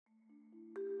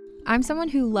I'm someone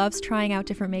who loves trying out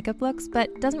different makeup looks,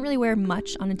 but doesn't really wear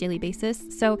much on a daily basis,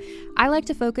 so I like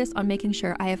to focus on making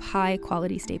sure I have high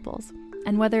quality staples.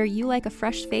 And whether you like a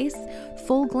fresh face,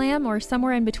 full glam, or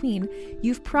somewhere in between,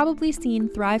 you've probably seen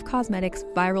Thrive Cosmetics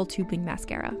Viral Tubing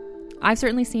Mascara. I've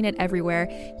certainly seen it everywhere.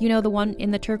 You know, the one in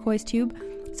the turquoise tube?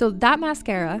 So that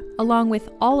mascara, along with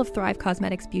all of Thrive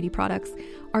Cosmetics beauty products,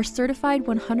 are certified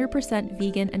 100%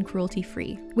 vegan and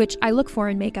cruelty-free, which I look for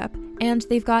in makeup, and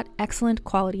they've got excellent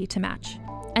quality to match.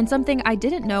 And something I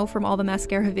didn't know from all the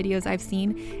mascara videos I've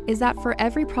seen is that for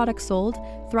every product sold,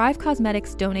 Thrive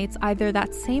Cosmetics donates either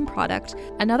that same product,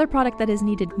 another product that is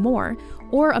needed more,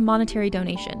 or a monetary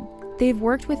donation. They've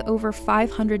worked with over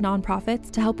 500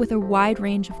 nonprofits to help with a wide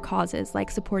range of causes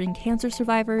like supporting cancer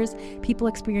survivors, people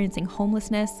experiencing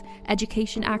homelessness,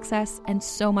 education access, and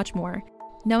so much more.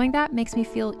 Knowing that makes me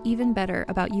feel even better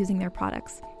about using their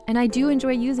products. And I do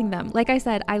enjoy using them. Like I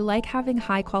said, I like having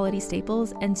high quality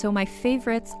staples, and so my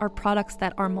favorites are products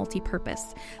that are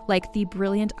multi-purpose, like the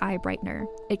Brilliant Eye Brightener.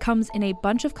 It comes in a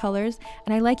bunch of colors,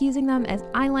 and I like using them as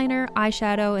eyeliner,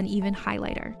 eyeshadow, and even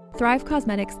highlighter. Thrive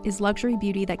Cosmetics is luxury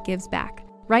beauty that gives back.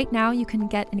 Right now, you can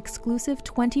get an exclusive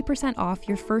 20% off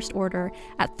your first order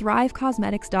at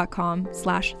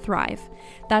thrivecosmetics.com/thrive.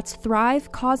 That's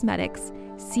Thrive Cosmetics,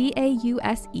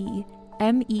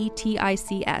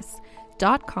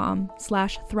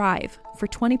 CAUSEMETICS.com/thrive for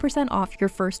 20% off your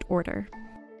first order.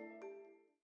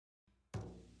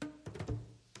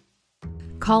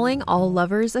 Calling all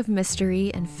lovers of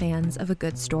mystery and fans of a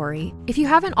good story. If you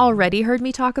haven't already heard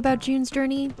me talk about June's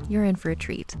Journey, you're in for a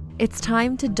treat. It's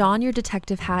time to don your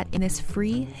detective hat in this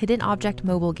free hidden object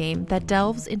mobile game that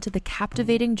delves into the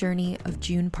captivating journey of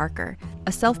June Parker,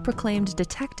 a self-proclaimed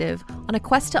detective on a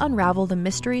quest to unravel the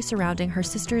mystery surrounding her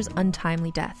sister's untimely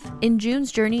death. In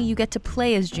June's Journey, you get to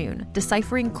play as June,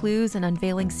 deciphering clues and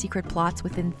unveiling secret plots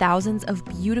within thousands of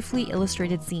beautifully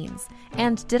illustrated scenes.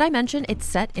 And did I mention it's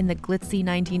set in the glitzy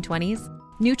 1920s?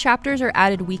 New chapters are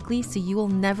added weekly, so you will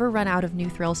never run out of new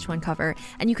thrills to uncover,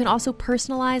 and you can also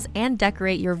personalize and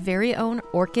decorate your very own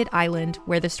Orchid Island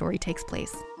where the story takes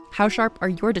place. How sharp are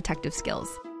your detective skills?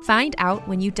 Find out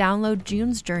when you download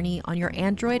June's Journey on your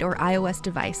Android or iOS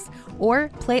device, or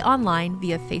play online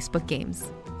via Facebook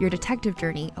Games. Your detective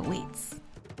journey awaits.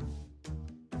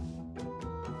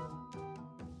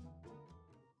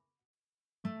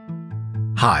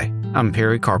 Hi, I'm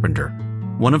Perry Carpenter,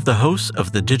 one of the hosts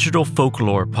of the Digital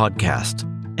Folklore podcast,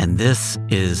 and this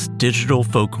is Digital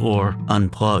Folklore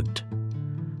Unplugged.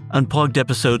 Unplugged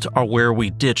episodes are where we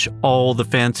ditch all the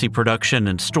fancy production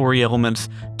and story elements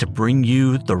to bring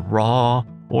you the raw,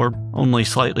 or only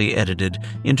slightly edited,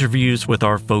 interviews with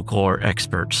our folklore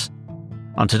experts.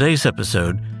 On today's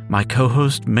episode, my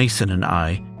co-host Mason and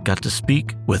I got to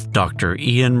speak with Dr.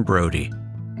 Ian Brodie.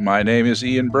 My name is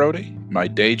Ian Brodie. My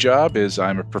day job is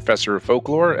I'm a professor of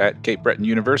folklore at Cape Breton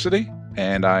University,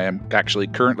 and I am actually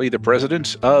currently the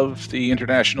president of the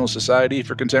International Society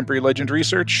for Contemporary Legend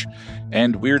Research,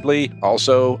 and weirdly,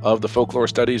 also of the Folklore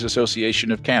Studies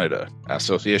Association of Canada,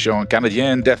 Association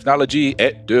Canadienne d'Ethnologie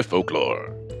et de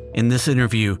Folklore. In this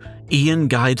interview, Ian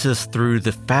guides us through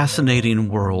the fascinating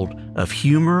world of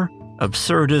humor,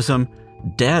 absurdism,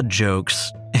 dad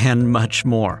jokes, and much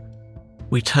more.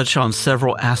 We touch on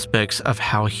several aspects of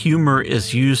how humor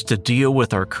is used to deal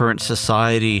with our current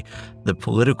society, the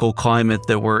political climate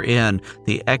that we're in,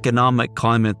 the economic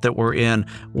climate that we're in,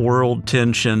 world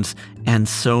tensions, and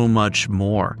so much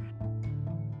more.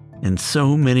 In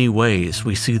so many ways,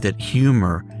 we see that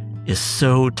humor is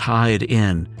so tied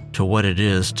in to what it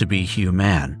is to be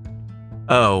human.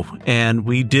 Oh, and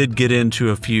we did get into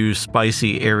a few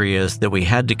spicy areas that we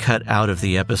had to cut out of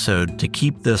the episode to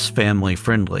keep this family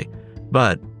friendly.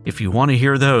 But if you want to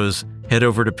hear those, head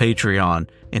over to Patreon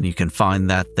and you can find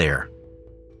that there.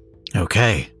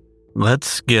 Okay,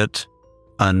 let's get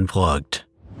unplugged.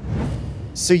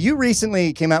 So you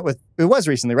recently came out with, it was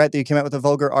recently, right, that you came out with The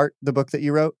Vulgar Art, the book that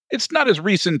you wrote? It's not as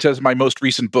recent as my most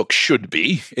recent book should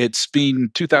be. It's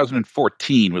been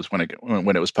 2014 was when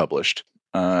it was published.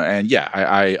 And yeah,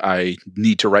 I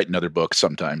need to write another book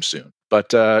sometime soon. But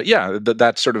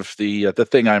that's sort of the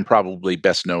thing I'm probably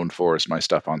best known for is my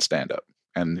stuff on stand-up.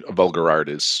 And Vulgar Art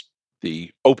is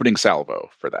the opening salvo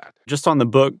for that. Just on the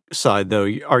book side, though,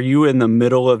 are you in the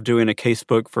middle of doing a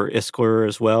casebook for Iskler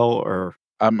as well? Or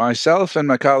myself and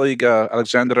my colleague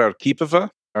Alexandra Arkhipova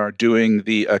are doing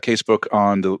the casebook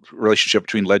on the relationship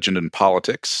between legend and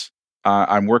politics.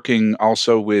 I'm working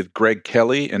also with Greg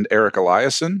Kelly and Eric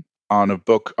Eliason on a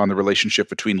book on the relationship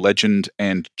between legend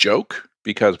and joke,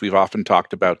 because we've often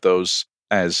talked about those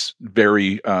as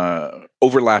very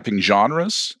overlapping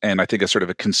genres, and I think it's sort of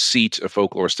a conceit of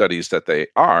folklore studies that they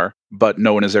are, but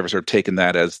no one has ever sort of taken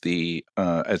that as the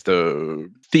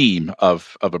theme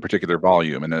of a particular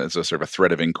volume and as a sort of a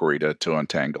thread of inquiry to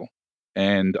untangle.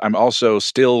 And I'm also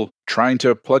still trying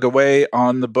to plug away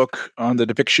on the book on the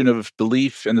depiction of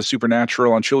belief and the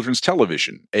supernatural on children's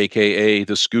television, aka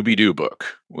the Scooby-Doo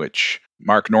book, which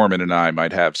Mark Norman and I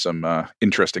might have some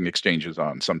interesting exchanges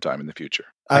on sometime in the future.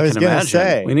 I was going to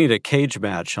say, we need a cage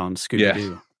match on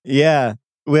Scooby-Doo. Yeah.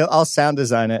 I'll sound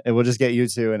design it, and we'll just get you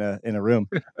two in a room.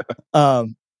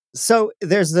 So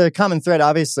there's the common thread,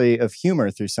 obviously, of humor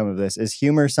through some of this. Is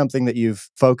humor something that you've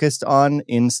focused on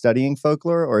in studying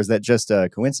folklore, or is that just a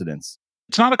coincidence?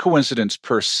 It's not a coincidence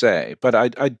per se, but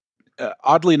I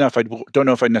oddly enough, I don't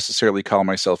know if I necessarily call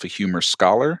myself a humor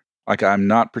scholar. Like, I'm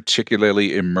not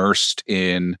particularly immersed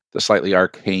in the slightly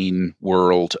arcane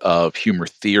world of humor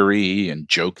theory and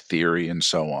joke theory and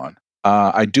so on.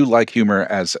 I do like humor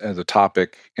as a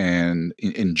topic and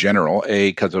in general,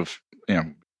 because of,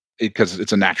 because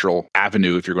it's a natural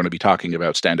avenue if you're going to be talking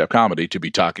about stand-up comedy to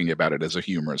be talking about it as a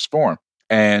humorous form.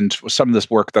 And some of this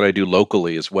work that I do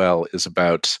locally as well is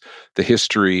about the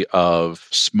history of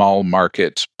small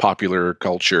market popular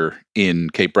culture in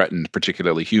Cape Breton,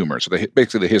 particularly humor. So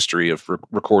basically the history of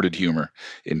recorded humor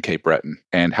in Cape Breton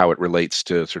and how it relates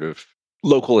to sort of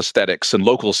local aesthetics and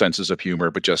local senses of humor,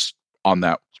 but just on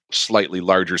that slightly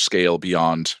larger scale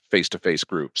beyond face-to-face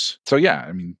groups. So yeah,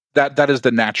 I mean, that is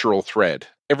the natural thread.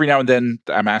 Every now and then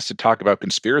I'm asked to talk about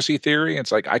conspiracy theory.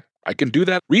 It's like, I can do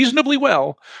that reasonably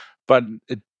well, but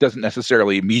it doesn't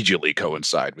necessarily immediately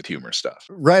coincide with humor stuff.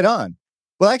 Right on.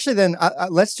 Well, actually, then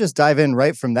let's just dive in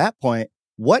right from that point.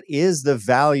 What is the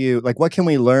value? Like, what can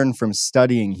we learn from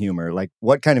studying humor? Like,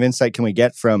 what kind of insight can we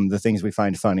get from the things we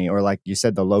find funny? Or like you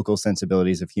said, the local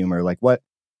sensibilities of humor? Like, what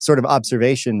sort of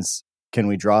observations can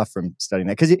we draw from studying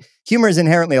that? Because humor is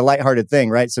inherently a lighthearted thing,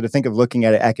 right? So to think of looking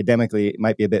at it academically, it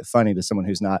might be a bit funny to someone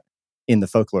who's not in the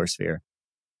folklore sphere.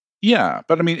 Yeah,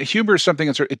 but I mean, humor is something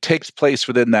it takes place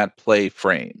within that play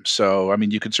frame. So, I mean,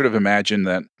 you could sort of imagine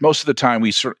that most of the time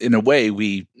in a way,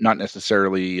 we not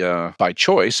necessarily by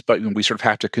choice, but we sort of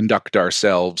have to conduct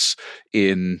ourselves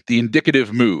in the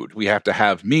indicative mood. We have to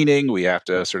have meaning. We have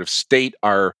to sort of state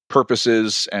our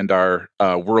purposes and our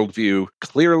worldview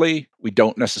clearly. We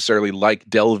don't necessarily like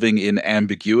delving in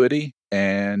ambiguity.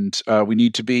 And we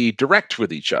need to be direct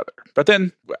with each other. But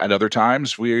then at other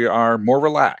times, we are more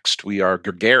relaxed. We are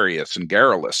gregarious and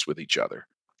garrulous with each other,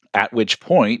 at which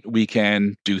point we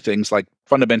can do things like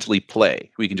fundamentally play.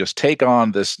 We can just take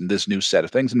on this new set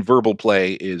of things, and verbal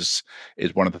play is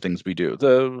one of the things we do.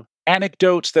 The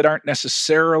anecdotes that aren't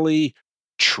necessarily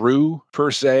true per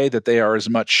se, that they are as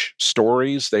much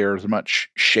stories, they are as much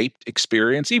shaped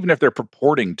experience, even if they're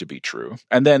purporting to be true.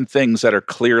 And then things that are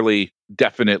clearly,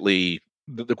 definitely,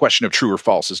 the question of true or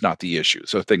false is not the issue.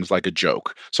 So things like a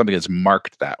joke, something that's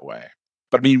marked that way.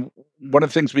 But I mean, one of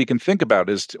the things we can think about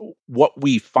is what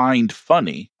we find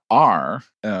funny are,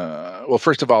 well,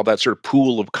 first of all, that sort of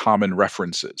pool of common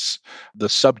references, the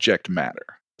subject matter.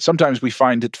 Sometimes we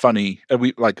find it funny, and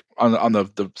we like on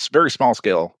the very small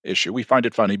scale issue, we find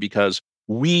it funny because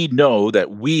we know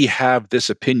that we have this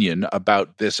opinion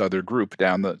about this other group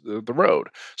down the road.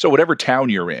 So whatever town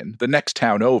you're in, the next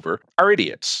town over are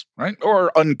idiots, right?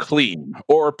 Or unclean,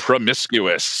 or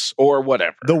promiscuous, or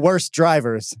whatever. The worst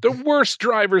drivers. The worst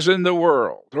drivers in the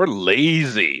world, or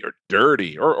lazy, or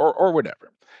dirty, or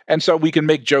whatever. And so we can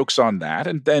make jokes on that.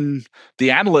 And then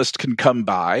the analyst can come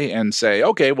by and say,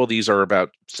 okay, well, these are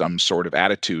about some sort of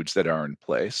attitudes that are in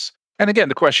place. And again,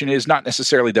 the question is not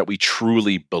necessarily that we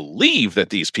truly believe that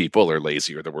these people are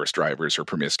lazy or the worst drivers or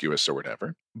promiscuous or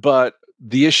whatever, but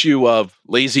the issue of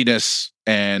laziness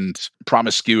and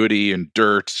promiscuity and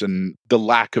dirt and the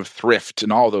lack of thrift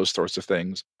and all those sorts of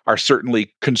things are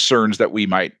certainly concerns that we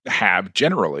might have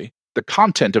generally. The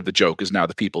content of the joke is now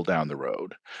the people down the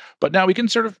road. But now we can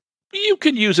you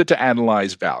can use it to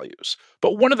analyze values.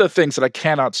 But one of the things that I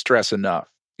cannot stress enough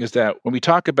is that when we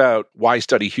talk about why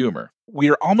study humor, we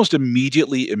are almost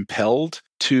immediately impelled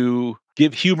to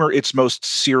give humor its most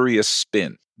serious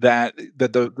spin. That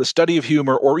the study of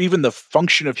humor, or even the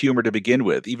function of humor to begin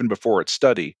with, even before its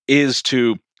study, is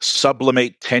to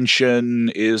sublimate tension,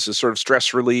 is a sort of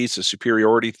stress release, a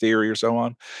superiority theory, or so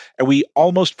on. And we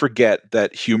almost forget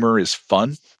that humor is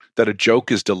fun, that a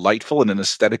joke is delightful and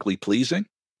aesthetically pleasing.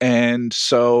 And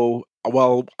so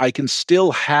while I can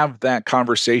still have that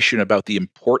conversation about the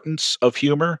importance of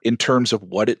humor in terms of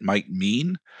what it might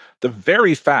mean, the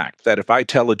very fact that if I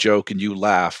tell a joke and you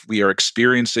laugh, we are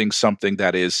experiencing something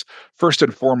that is first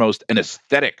and foremost an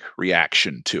aesthetic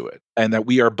reaction to it, and that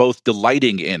we are both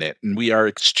delighting in it and we are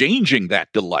exchanging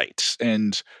that delight.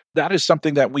 And that is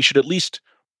something that we should at least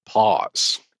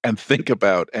pause and think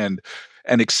about and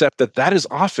accept that that is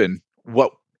often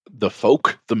what the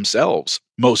folk themselves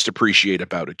most appreciate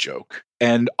about a joke.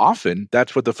 And often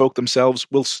that's what the folk themselves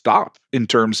will stop in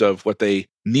terms of what they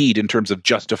need in terms of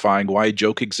justifying why a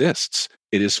joke exists.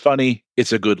 It is funny,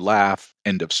 it's a good laugh,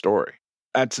 end of story.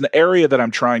 That's an area that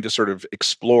I'm trying to sort of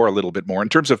explore a little bit more in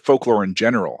terms of folklore in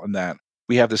general, and that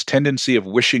we have this tendency of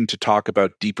wishing to talk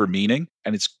about deeper meaning,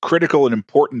 and it's critical and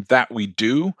important that we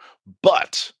do,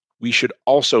 but we should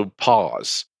also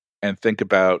pause and think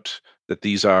about that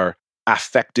these are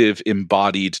affective,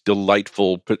 embodied,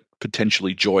 delightful,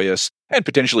 potentially joyous, and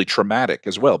potentially traumatic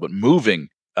as well, but moving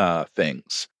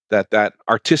things. That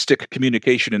artistic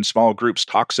communication in small groups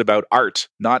talks about art,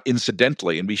 not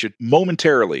incidentally, and we should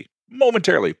momentarily,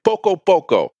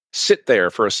 poco, sit there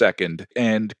for a second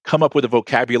and come up with a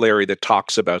vocabulary that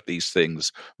talks about these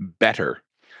things better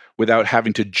without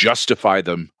having to justify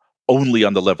them only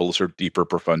on the levels of deeper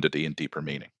profundity and deeper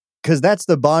meaning. Because that's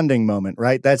the bonding moment,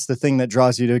 right? That's the thing that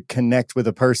draws you to connect with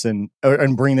a person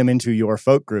and bring them into your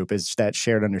folk group, is that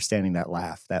shared understanding, that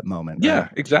laugh, that moment. Right? Yeah,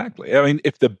 exactly. I mean,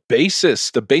 if the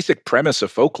basic premise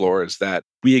of folklore is that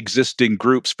we exist in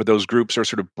groups, but those groups are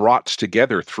sort of brought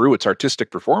together through its artistic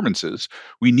performances,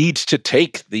 we need to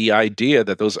take the idea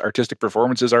that those artistic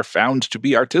performances are found to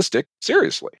be artistic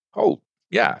seriously. Oh,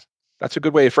 yeah. That's a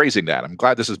good way of phrasing that. I'm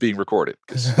glad this is being recorded.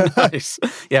 Nice.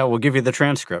 Yeah, we'll give you the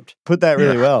transcript. Put that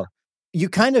really well. You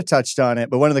kind of touched on it,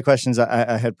 but one of the questions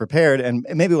I had prepared, and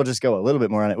maybe we'll just go a little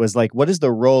bit more on it, was like, what is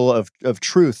the role of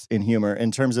truth in humor in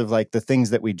terms of like the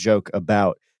things that we joke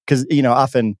about? Because,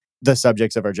 often the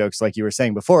subjects of our jokes, like you were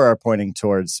saying before, are pointing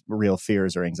towards real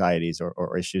fears or anxieties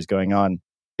or issues going on.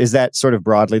 Is that sort of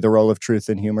broadly the role of truth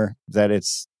in humor? That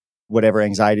it's whatever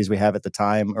anxieties we have at the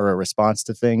time or a response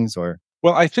to things, or...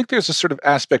 Well, I think there's a sort of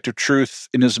aspect of truth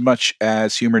in as much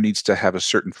as humor needs to have a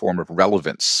certain form of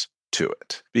relevance to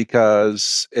it,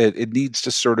 because it needs to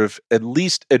sort of at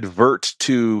least advert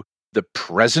to the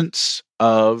presence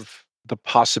of the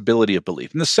possibility of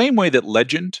belief. In the same way that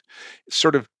legend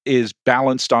sort of is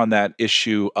balanced on that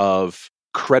issue of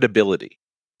credibility,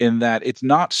 in that it's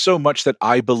not so much that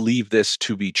I believe this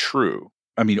to be true.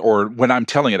 I mean, or when I'm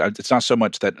telling it, it's not so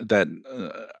much that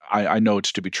I know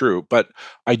it's to be true, but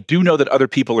I do know that other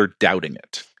people are doubting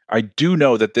it. I do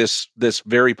know that this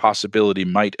very possibility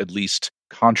might at least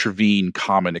contravene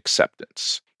common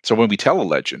acceptance. So when we tell a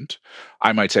legend,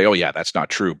 I might say, oh yeah, that's not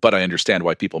true, but I understand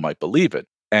why people might believe it.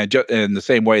 And in the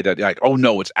same way that like, oh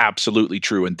no, it's absolutely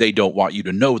true, and they don't want you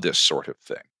to know this sort of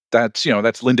thing.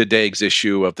 That's Linda Daig's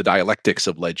issue of the dialectics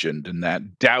of legend, and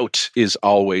that doubt is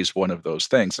always one of those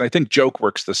things. And I think joke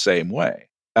works the same way.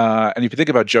 And if you think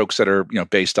about jokes that are,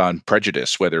 based on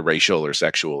prejudice, whether racial or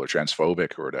sexual or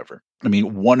transphobic or whatever, I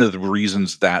mean, one of the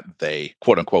reasons that they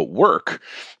quote unquote work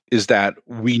is that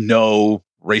we know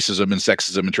racism and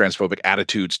sexism and transphobic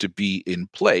attitudes to be in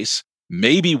place.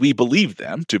 Maybe we believe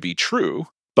them to be true,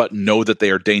 but know that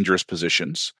they are dangerous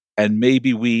positions. And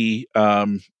maybe we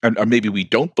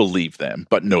don't believe them,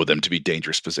 but know them to be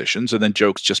dangerous positions. And then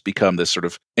jokes just become this sort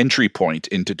of entry point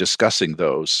into discussing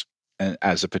those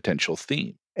as a potential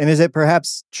theme. And is it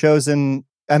perhaps chosen?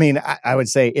 I mean, I would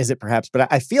say, is it perhaps,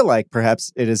 but I feel like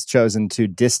perhaps it is chosen to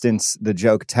distance the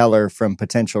joke teller from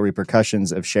potential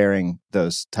repercussions of sharing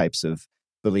those types of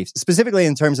beliefs, specifically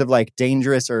in terms of like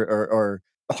dangerous or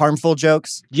harmful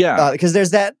jokes. Yeah. Because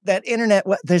there's that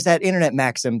internet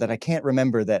maxim that I can't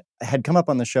remember that had come up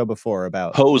on the show before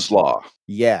about Poe's Law.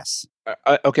 Yes.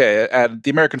 Okay. At the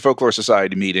American Folklore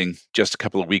Society meeting just a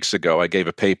couple of weeks ago, I gave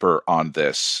a paper on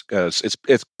this because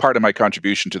it's part of my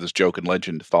contribution to this joke and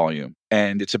legend volume.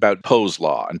 And it's about Poe's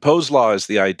Law. And Poe's Law is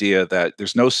the idea that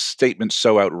there's no statement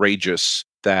so outrageous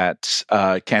that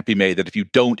can't be made that if you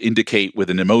don't indicate with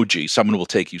an emoji, someone will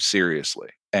take you seriously.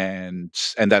 And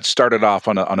that started off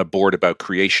on a board about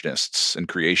creationists and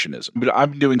creationism. But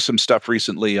I'm doing some stuff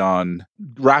recently on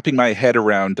wrapping my head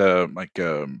around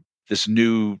this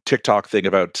new TikTok thing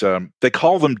about they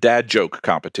call them dad joke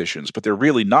competitions, but they're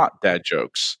really not dad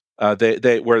jokes. Where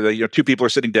two people are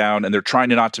sitting down and they're trying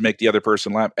not to make the other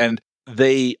person laugh, and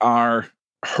they are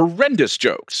horrendous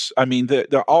jokes. I mean, there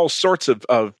are all sorts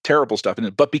of terrible stuff in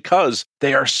it, but because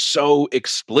they are so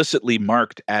explicitly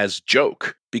marked as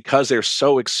joke, because they're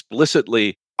so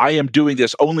explicitly I am doing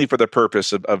this only for the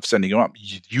purpose of sending you up,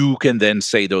 you can then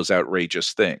say those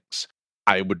outrageous things.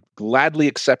 I would gladly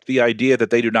accept the idea that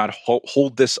they do not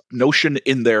hold this notion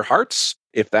in their hearts.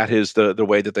 If that is the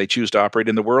way that they choose to operate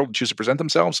in the world and choose to present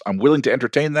themselves, I'm willing to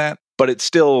entertain that. But it's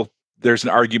still, there's an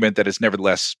argument that it's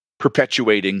nevertheless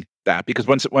perpetuating that, because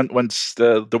once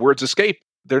the words escape,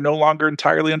 they're no longer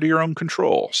entirely under your own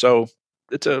control. So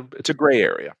it's a gray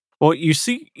area. Well, you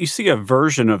see a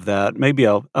version of that, maybe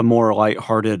a more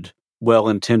lighthearted,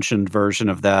 well-intentioned version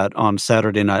of that on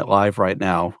Saturday Night Live right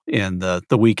now in the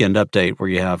Weekend Update, where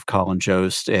you have Colin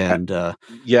Jost and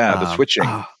the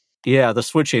switching. The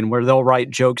switching, where they'll write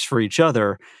jokes for each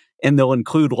other, and they'll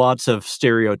include lots of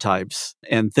stereotypes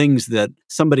and things that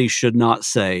somebody should not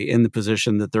say in the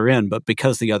position that they're in. But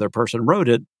because the other person wrote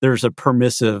it, there's a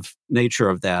permissive nature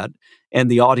of that. And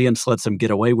the audience lets them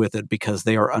get away with it because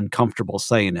they are uncomfortable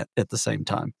saying it at the same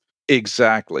time.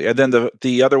 Exactly. And then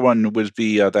the other one would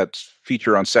be that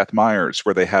feature on Seth Meyers,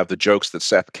 where they have the jokes that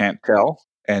Seth can't tell.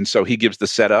 And so he gives the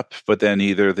setup, but then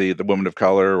either the woman of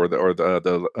color or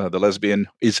the lesbian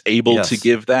is able to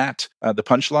give that the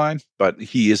punchline, but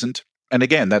he isn't. And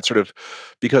again, that's sort of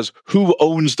because who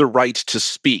owns the right to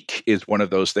speak is one of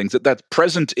those things that's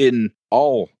present in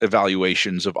all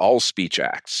evaluations of all speech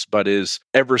acts, but is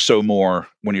ever so more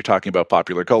when you're talking about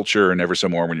popular culture, and ever so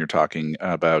more when you're talking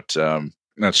about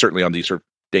certainly on these sort of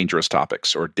dangerous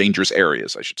topics, or dangerous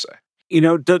areas, I should say.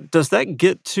 Does that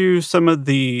get to some of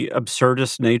the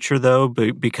absurdist nature, though?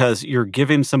 Because you're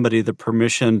giving somebody the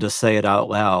permission to say it out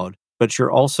loud, but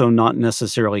you're also not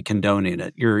necessarily condoning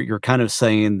it. You're kind of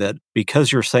saying that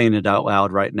because you're saying it out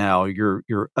loud right now,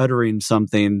 you're uttering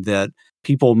something that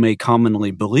people may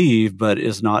commonly believe, but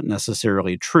is not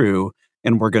necessarily true,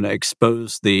 and we're going to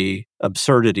expose the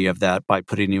absurdity of that by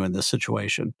putting you in this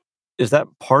situation. Is that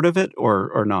part of it,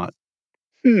 or not?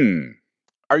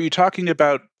 Are you talking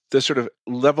about the sort of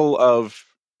level of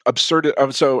absurd?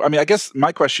 So, I mean, I guess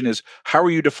my question is, how are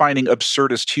you defining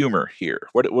absurdist humor here?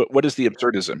 What is the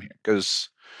absurdism here? Because,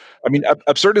 I mean,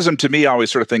 absurdism to me always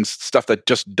sort of stuff that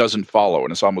just doesn't follow,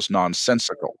 and it's almost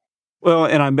nonsensical. Well,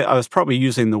 and I was probably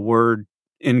using the word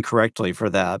incorrectly for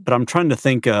that, but I'm trying to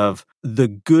think of the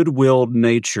good-willed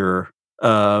nature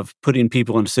of putting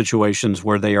people in situations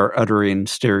where they are uttering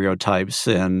stereotypes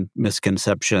and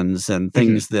misconceptions and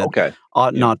things that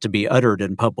ought not to be uttered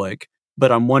in public.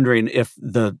 But I'm wondering if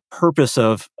the purpose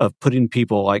of putting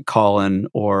people like Colin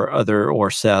or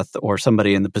Seth or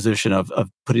somebody in the position of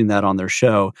putting that on their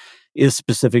show is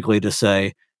specifically to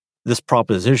say this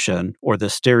proposition or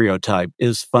this stereotype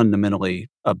is fundamentally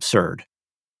absurd.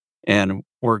 And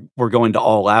we're going to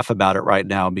all laugh about it right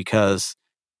now because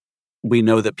we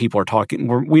know that people are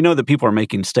we know that people are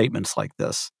making statements like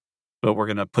this, but we're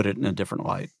going to put it in a different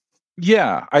light.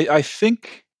 Yeah, I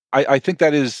think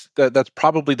that's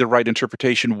probably the right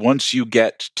interpretation once you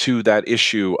get to that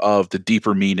issue of the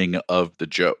deeper meaning of the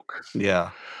joke. Yeah.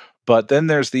 But then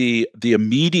there's the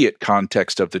immediate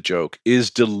context of the joke is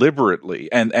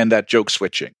deliberately, and that joke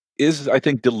switching is, I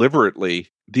think, deliberately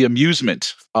the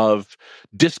amusement of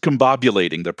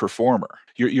discombobulating the performer.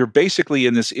 You're basically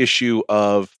in this issue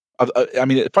of I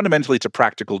mean, fundamentally, it's a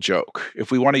practical joke. If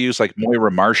we want to use like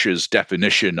Moira Marsh's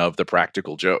definition of the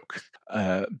practical joke,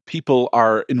 people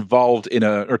are involved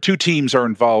or two teams are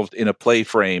involved in a play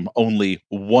frame. Only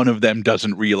one of them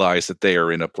doesn't realize that they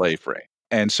are in a play frame.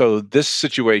 And so this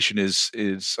situation is,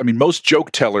 I mean, most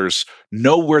joke tellers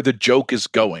know where the joke is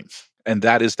going, and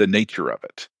that is the nature of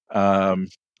it.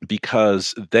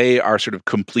 Because they are sort of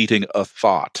completing a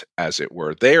thought, as it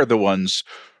were. They are the ones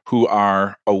who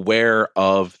are aware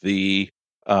of the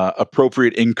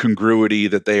appropriate incongruity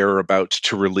that they are about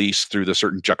to release through the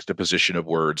certain juxtaposition of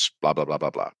words, blah, blah, blah,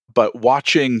 blah, blah. But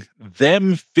watching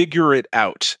them figure it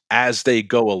out as they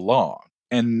go along.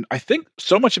 And I think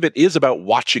so much of it is about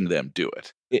watching them do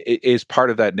it. It is part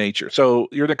of that nature. So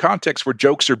you're in a context where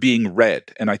jokes are being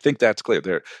read, and I think that's clear.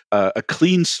 They're a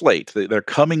clean slate. They're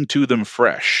coming to them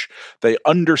fresh. They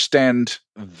understand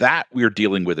that we're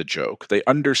dealing with a joke. They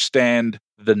understand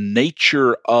the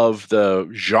nature of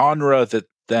the genre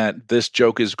that this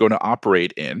joke is going to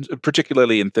operate in,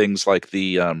 particularly in things like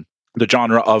the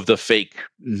genre of the fake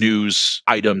news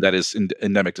item that is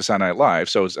endemic to Saturday Night Live.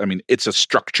 So, it's a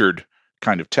structured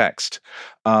kind of text.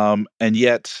 And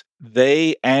yet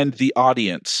they and the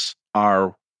audience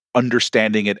are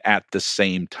understanding it at the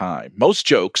same time. Most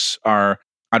jokes are,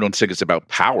 I don't think it's about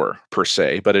power per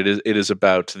se, but it is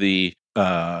about the,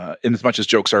 in as much as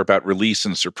jokes are about release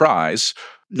and surprise,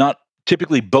 not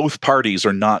typically both parties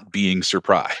are not being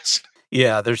surprised.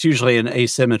 Yeah, there's usually an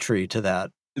asymmetry to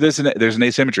that. There's an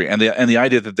asymmetry, and the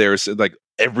idea that there's like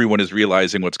everyone is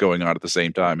realizing what's going on at the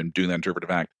same time and doing that interpretive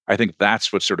act. I think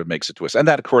that's what sort of makes it twist, and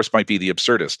that of course might be the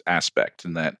absurdist aspect,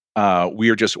 in that we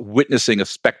are just witnessing a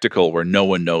spectacle where no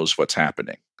one knows what's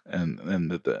happening, and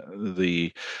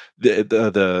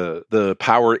the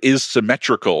power is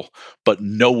symmetrical, but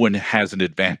no one has an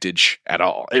advantage at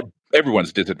all.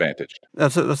 Everyone's disadvantaged.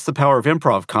 That's the power of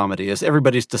improv comedy, is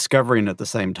everybody's discovering at the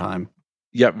same time.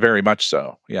 Yeah, very much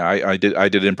so. Yeah, I did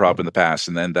improv in the past,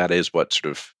 and then that is what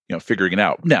sort of, figuring it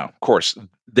out. Now, of course,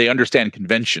 they understand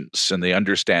conventions and they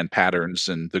understand patterns,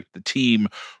 and the team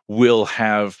will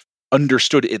have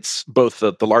understood it's both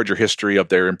the larger history of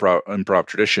their improv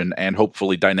tradition and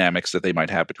hopefully dynamics that they might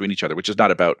have between each other, which is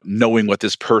not about knowing what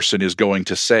this person is going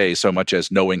to say so much as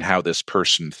knowing how this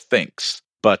person thinks.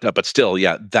 But still,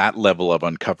 yeah, that level of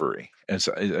uncovering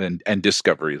and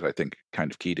discovery is, I think,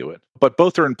 kind of key to it. But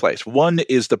both are in place. One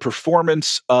is the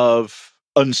performance of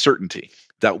uncertainty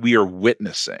that we are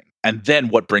witnessing, and then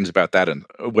what brings about that, and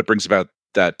what brings about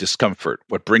that discomfort,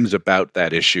 what brings about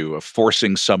that issue of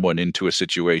forcing someone into a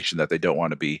situation that they don't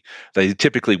want to be, they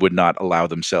typically would not allow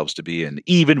themselves to be in,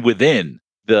 even within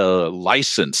the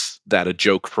license that a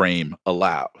joke frame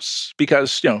allows,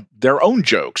 because their own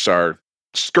jokes are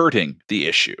skirting the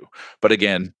issue. But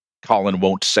again, Colin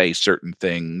won't say certain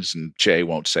things and Jay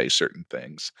won't say certain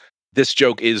things. This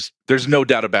joke there's no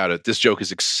doubt about it, this joke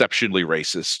is exceptionally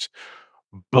racist,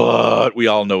 but we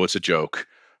all know it's a joke.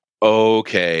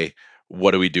 Okay,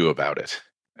 what do we do about it?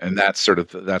 And that's sort of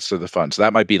the fun. So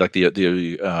that might be like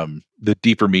the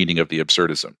deeper meaning of the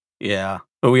absurdism. Yeah.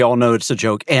 But we all know it's a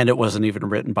joke, and it wasn't even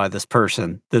written by this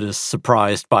person that is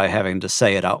surprised by having to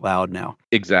say it out loud now.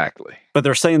 Exactly. But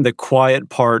they're saying the quiet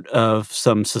part of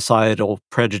some societal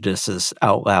prejudices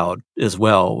out loud as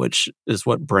well, which is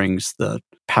what brings the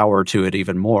power to it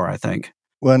even more, I think.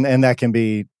 Well, and that can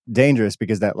be dangerous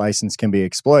because that license can be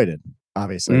exploited,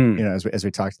 obviously, as we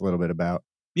talked a little bit about.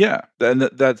 Yeah, and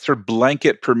that sort of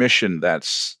blanket permission that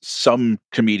some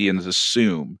comedians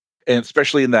assume, and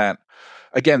especially in that,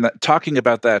 again, talking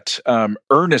about that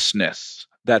earnestness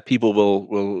that people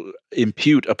will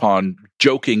impute upon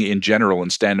joking in general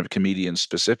and stand-up comedians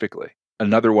specifically.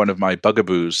 Another one of my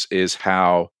bugaboos is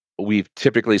how we've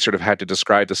typically sort of had to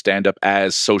describe the stand-up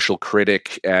as social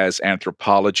critic, as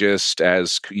anthropologist,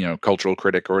 as cultural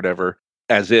critic or whatever,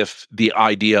 as if the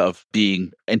idea of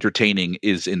being entertaining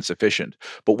is insufficient.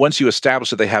 But once you establish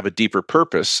that they have a deeper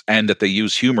purpose and that they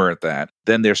use humor at that,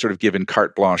 then they're sort of given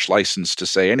carte blanche license to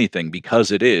say anything,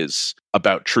 because it is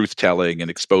about truth-telling and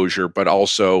exposure, but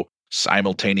also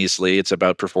simultaneously it's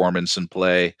about performance and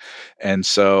play. And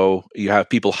so you have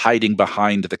people hiding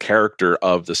behind the character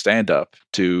of the stand-up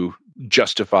to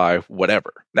justify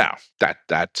whatever. Now,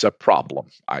 that's a problem,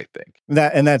 I think.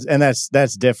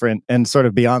 That's different and sort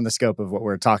of beyond the scope of what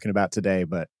we're talking about today.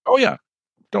 But oh yeah,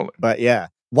 totally. But yeah,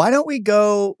 why don't we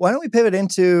pivot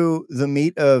into the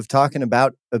meat of talking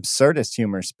about absurdist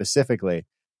humor specifically?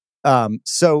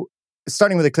 So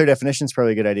starting with a clear definition is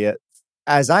probably a good idea.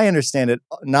 As I understand it,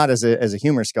 not as a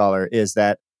humor scholar, is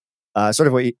that sort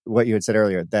of what you had said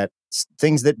earlier, that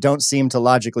things that don't seem to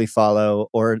logically follow,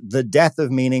 or the death of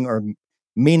meaning or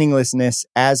meaninglessness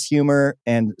as humor,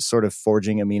 and sort of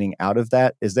forging a meaning out of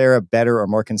that. Is there a better or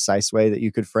more concise way that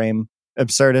you could frame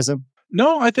absurdism?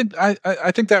 No, I think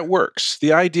that works.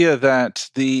 The idea that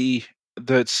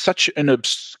that's such an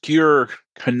obscure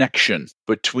connection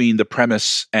between the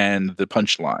premise and the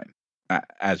punchline,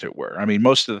 as it were. I mean,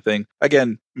 most of the thing,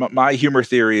 again, my humor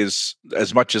theory is,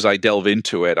 as much as I delve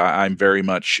into it, I'm very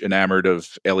much enamored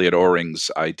of Elliot Oring's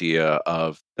idea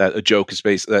of that a joke is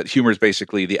that humor is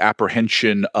basically the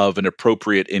apprehension of an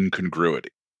appropriate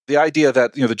incongruity. The idea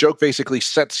that, the joke basically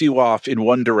sets you off in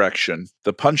one direction.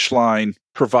 The punchline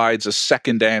provides a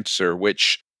second answer,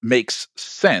 which makes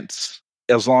sense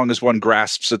as long as one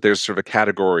grasps that there's sort of a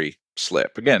category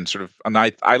slip. Again, sort of, and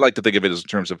I like to think of it as in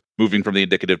terms of moving from the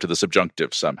indicative to the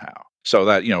subjunctive somehow. So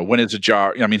that, when it's a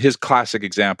jar, I mean, his classic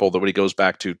example that what he goes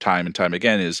back to time and time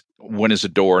again is, when is a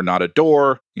door not a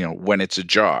door? When it's a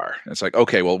jar. And it's like,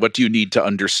 okay, well, what do you need to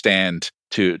understand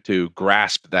to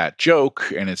grasp that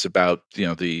joke? And it's about,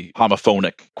 the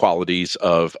homophonic qualities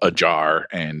of a jar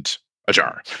and a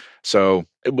jar. So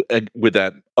with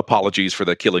that, apologies for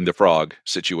the killing the frog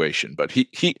situation, but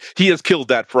he has killed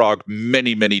that frog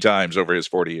many, many times over his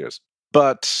 40 years.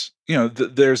 But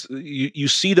there's you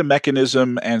see the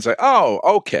mechanism and it's like, oh,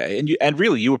 okay, and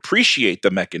really you appreciate the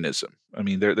mechanism. I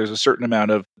mean, there's a certain amount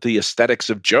of the aesthetics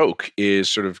of joke is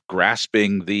sort of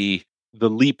grasping the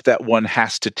leap that one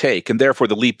has to take, and therefore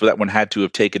the leap that one had to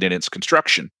have taken in its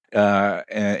construction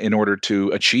in order to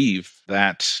achieve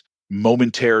that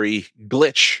momentary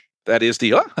glitch That is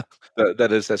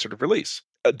that is that sort of release.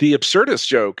 The absurdist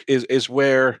joke is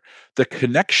where the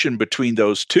connection between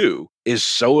those two is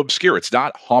so obscure. It's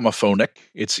not homophonic.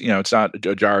 It's not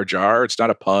a jar jar. It's not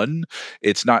a pun.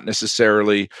 It's not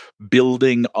necessarily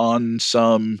building on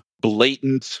some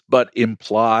blatant but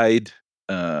implied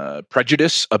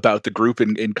prejudice about the group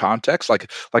in context, like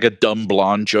a dumb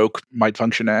blonde joke might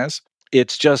function as.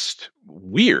 It's just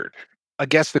weird. I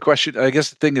guess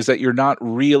the thing is that you're not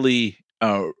really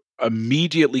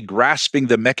immediately grasping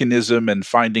the mechanism and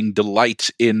finding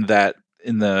delight in the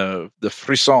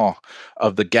frisson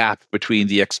of the gap between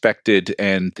the expected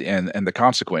and the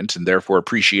consequent, and therefore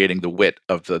appreciating the wit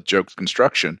of the joke's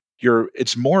construction.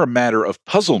 It's more a matter of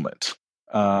puzzlement,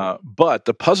 but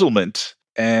the puzzlement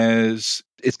is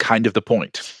kind of the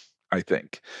point, I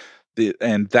think.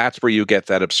 And that's where you get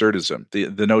that absurdism,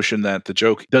 the notion that the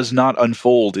joke does not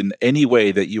unfold in any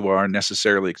way that you are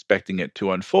necessarily expecting it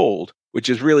to unfold, which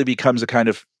really becomes a kind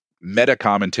of meta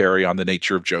commentary on the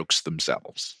nature of jokes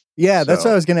themselves. Yeah, that's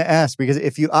what I was going to ask, because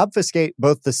if you obfuscate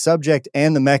both the subject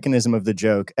and the mechanism of the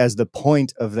joke as the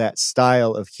point of that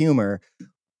style of humor,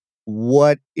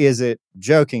 what is it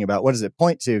joking about? What does it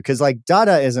point to? Because like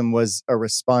Dadaism was a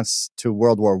response to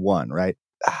World War I, right?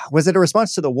 Was it a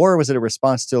response to the war? Or was it a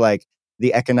response to like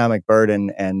the economic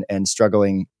burden and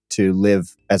struggling to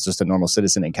live as just a normal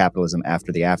citizen in capitalism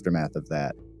after the aftermath of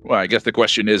that? Well, I guess the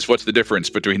question is, what's the difference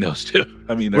between those two?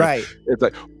 I mean, right. It's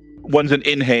like one's an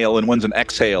inhale and one's an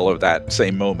exhale of that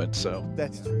same moment. So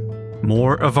that's true.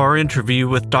 More of our interview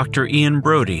with Dr. Ian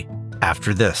Brodie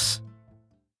after this.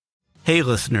 Hey,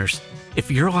 listeners. If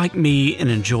you're like me and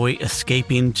enjoy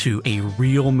escaping to a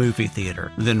real movie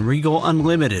theater, then Regal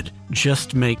Unlimited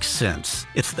just makes sense.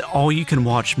 It's the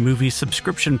all-you-can-watch movie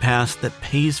subscription pass that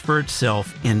pays for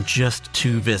itself in just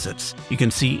 2 visits. You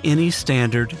can see any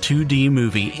standard 2D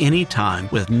movie anytime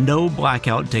with no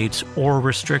blackout dates or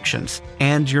restrictions.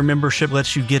 And your membership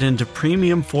lets you get into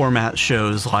premium format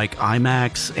shows like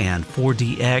IMAX and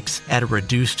 4DX at a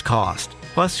reduced cost.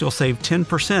 Plus, you'll save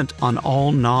 10% on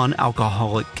all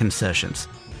non-alcoholic concessions.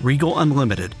 Regal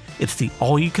Unlimited. It's the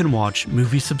all-you-can-watch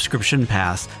movie subscription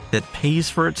pass that pays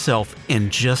for itself in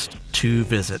just 2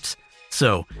 visits.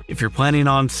 So, if you're planning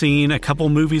on seeing a couple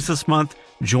movies this month,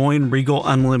 join Regal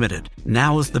Unlimited.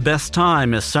 Now is the best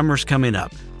time as summer's coming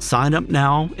up. Sign up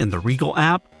now in the Regal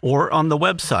app or on the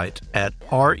website at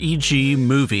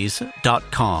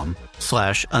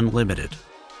regmovies.com/unlimited.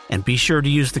 And be sure to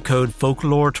use the code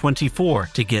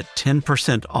Folklore24 to get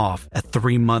 10% off a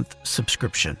 3-month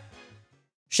subscription.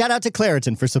 Shout out to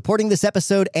Claritin for supporting this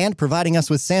episode and providing us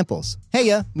with samples.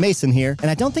 Heya, Mason here,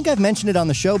 and I don't think I've mentioned it on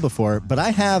the show before, but I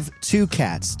have 2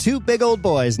 cats, 2 big old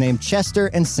boys named Chester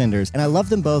and Cinders, and I love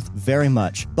them both very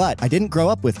much. But I didn't grow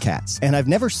up with cats, and I've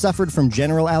never suffered from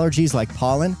general allergies like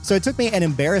pollen, so it took me an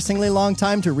embarrassingly long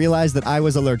time to realize that I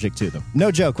was allergic to them.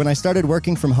 No joke, when I started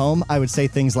working from home, I would say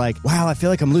things like, wow, I feel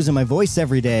like I'm losing my voice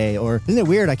every day, or isn't it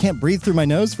weird, I can't breathe through my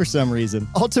nose for some reason.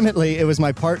 Ultimately, it was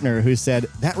my partner who said,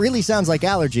 that really sounds like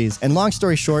allergies. And long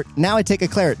story short, now I take a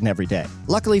Claritin every day.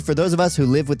 Luckily for those of us who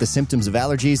live with the symptoms of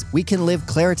allergies, we can live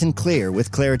Claritin Clear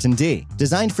with Claritin D.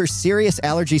 Designed for serious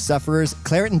allergy sufferers,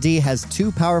 Claritin D has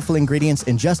 2 powerful ingredients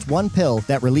in just 1 pill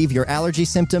that relieve your allergy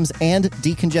symptoms and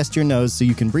decongest your nose so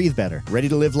you can breathe better. Ready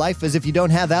to live life as if you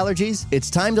don't have allergies? It's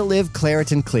time to live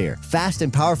Claritin Clear. Fast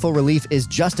and powerful relief is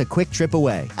just a quick trip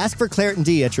away. Ask for Claritin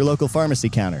D at your local pharmacy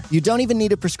counter. You don't even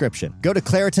need a prescription. Go to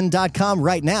Claritin.com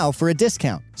right now for a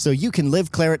discount so you can live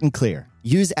Claritin Clear.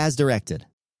 Use as directed.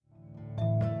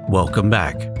 Welcome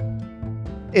back.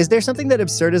 Is there something that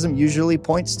absurdism usually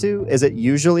points to? Is it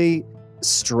usually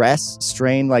stress,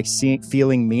 strain, like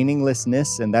feeling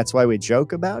meaninglessness, and that's why we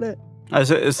joke about it?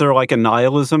 Is there like a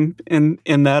nihilism in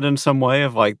that in some way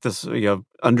of like this,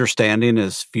 understanding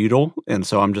is futile, and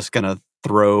so I'm just going to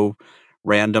throw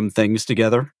random things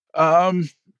together?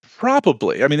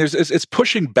 Probably. I mean, it's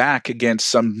pushing back against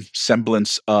some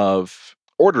semblance of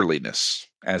orderliness,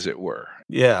 as it were.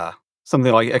 Yeah.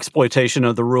 Something like exploitation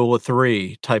of the rule of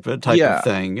 3 type of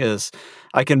thing is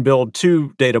I can build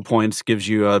 2 data points, gives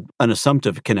you an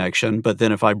assumptive connection, but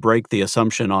then if I break the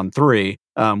assumption on 3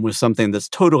 with something that's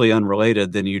totally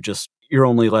unrelated, then you're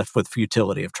only left with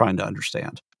futility of trying to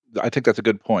understand. I think that's a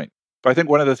good point. But I think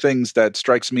one of the things that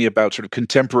strikes me about sort of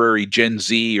contemporary Gen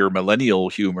Z or millennial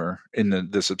humor in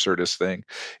this absurdist thing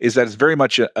is that it's very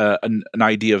much an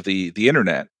idea of the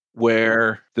internet,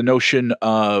 where the notion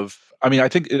of, I mean, I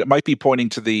think it might be pointing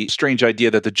to the strange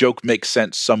idea that the joke makes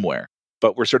sense somewhere,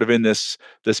 but we're sort of in this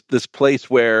place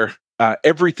where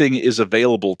everything is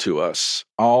available to us.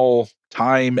 All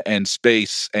time and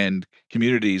space and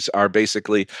communities are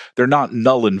basically, they're not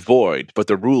null and void, but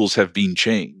the rules have been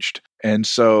changed. And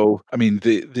so, I mean,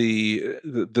 the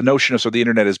notion of, so the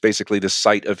internet is basically the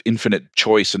site of infinite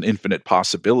choice and infinite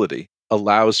possibility,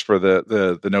 allows for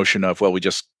the notion of, well, we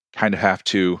just kind of have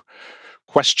to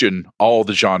question all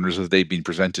the genres that they've been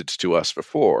presented to us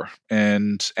before,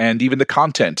 and even the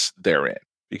content therein.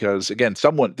 Because again,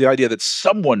 the idea that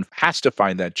someone has to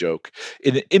find that joke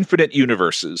in infinite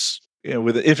universes,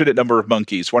 with an infinite number of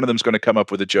monkeys, one of them's going to come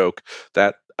up with a joke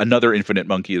that another infinite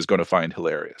monkey is going to find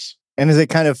hilarious. And is it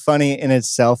kind of funny in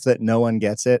itself that no one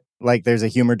gets it? Like there's a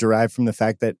humor derived from the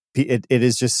fact that it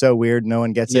is just so weird, no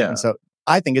one gets it. And so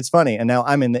I think it's funny. And now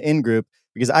I'm in the in-group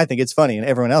because I think it's funny. And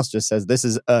everyone else just says this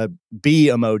is a B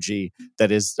emoji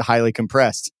that is highly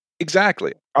compressed.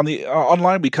 Exactly. On the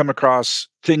online, we come across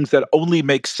things that only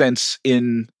make sense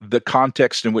in the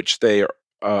context in which they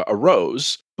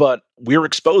arose, but we're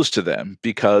exposed to them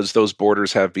because those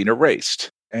borders have been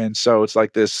erased. And so it's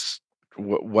like this.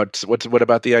 What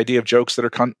about the idea of jokes that are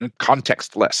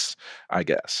contextless, I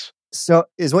guess? So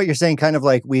is what you're saying kind of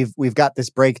like we've got this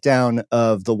breakdown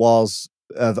of the walls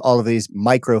of all of these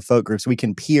micro folk groups we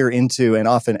can peer into and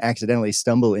often accidentally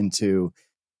stumble into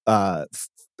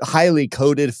highly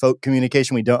coded folk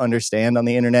communication we don't understand on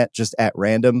the internet just at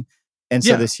random. And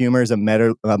so this humor is a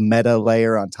meta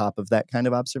layer on top of that kind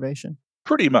of observation?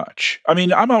 Pretty much. I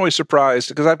mean, I'm always surprised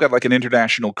because I've got like an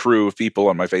international crew of people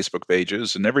on my Facebook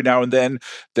pages, and every now and then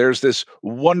there's this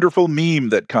wonderful meme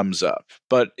that comes up,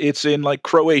 but it's in like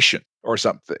Croatian or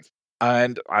something.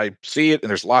 And I see it, and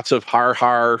there's lots of har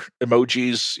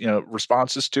emojis,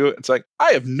 responses to it. It's like,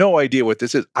 I have no idea what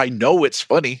this is. I know it's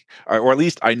funny, or at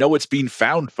least I know it's being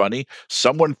found funny.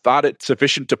 Someone thought it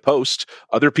sufficient to post.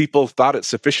 Other people thought it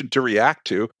sufficient to react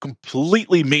to.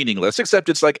 Completely meaningless, except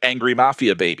it's like angry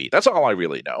mafia baby. That's all I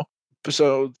really know.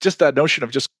 So just that notion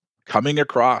of just coming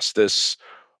across this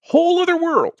whole other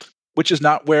world, which is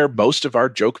not where most of our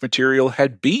joke material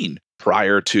had been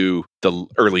prior to the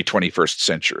early 21st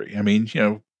century. I mean,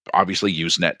 obviously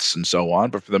Usenets and so on,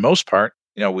 but for the most part,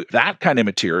 that kind of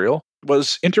material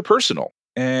was interpersonal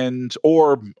and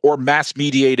or mass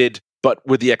mediated, but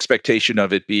with the expectation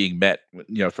of it being met,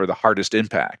 for the hardest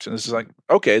impact. And this is like,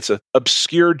 okay, it's an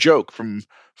obscure joke from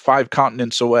 5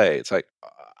 continents away. It's like,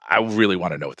 I really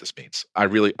want to know what this means. I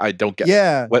don't get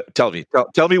it.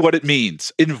 Tell me what it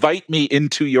means. Invite me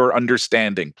into your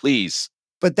understanding, please.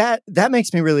 But that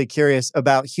makes me really curious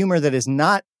about humor that is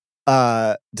not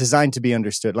designed to be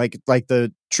understood, like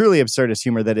the truly absurdist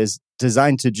humor that is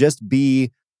designed to just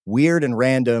be weird and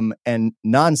random and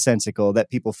nonsensical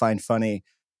that people find funny.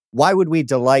 Why would we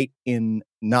delight in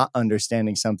not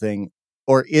understanding something?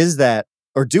 Or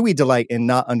do we delight in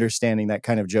not understanding that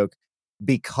kind of joke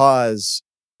because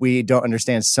we don't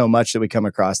understand so much that we come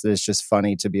across that it's just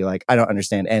funny to be like, I don't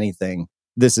understand anything.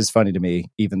 This is funny to me,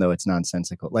 even though it's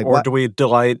nonsensical. Do we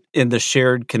delight in the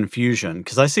shared confusion?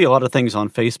 Because I see a lot of things on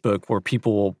Facebook where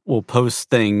people will post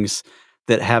things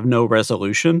that have no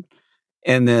resolution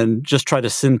and then just try to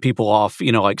send people off,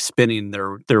 like spinning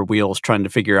their wheels trying to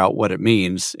figure out what it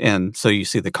means. And so you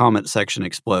see the comment section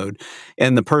explode.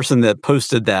 And the person that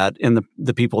posted that and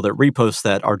the people that repost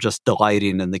that are just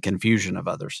delighting in the confusion of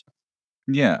others.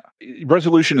 Yeah.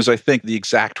 Resolution is, I think, the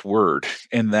exact word,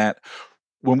 in that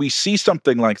when we see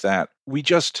something like that, we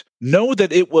just know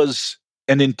that it was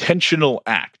an intentional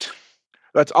act.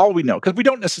 That's all we know. Because we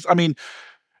don't necessarily,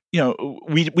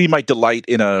 we might delight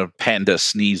in a panda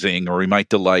sneezing, or we might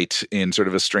delight in sort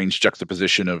of a strange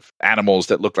juxtaposition of animals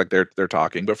that look like they're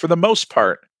talking. But for the most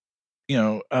part,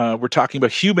 we're talking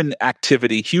about human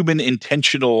activity, human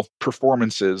intentional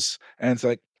performances. And it's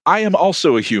like, I am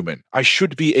also a human. I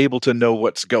should be able to know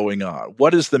what's going on.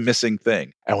 What is the missing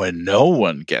thing? And when no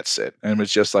one gets it, and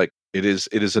it's just like, it is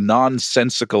a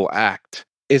nonsensical act,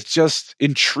 it's just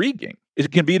intriguing.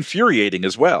 It can be infuriating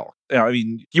as well.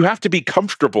 You have to be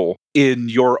comfortable in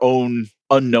your own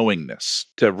unknowingness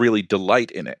to really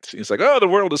delight in it. It's like, oh, the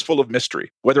world is full of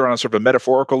mystery, whether on a sort of a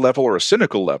metaphorical level or a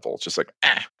cynical level. It's just like,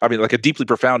 like a deeply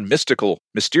profound, mystical,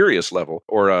 mysterious level,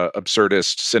 or a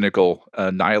absurdist, cynical,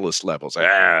 nihilist level. It's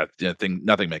like,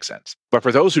 nothing makes sense. But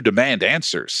for those who demand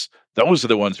answers, those are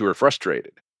the ones who are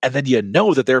frustrated. And then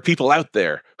that there are people out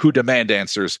there who demand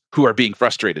answers who are being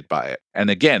frustrated by it.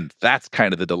 And again, that's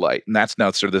kind of the delight. And that's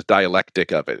now sort of this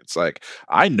dialectic of it. It's like,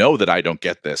 I know that I don't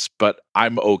get this, but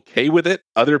I'm okay with it.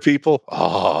 Other people,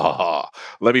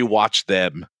 let me watch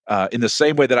them. In the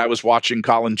same way that I was watching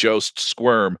Colin Jost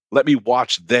squirm, let me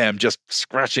watch them just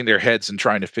scratching their heads and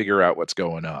trying to figure out what's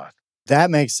going on.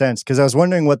 That makes sense, because I was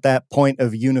wondering what that point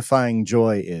of unifying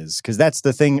joy is, because that's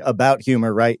the thing about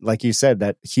humor, right? Like you said,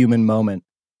 that human moment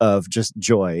of just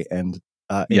joy and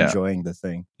enjoying the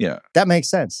thing. Yeah. That makes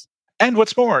sense. And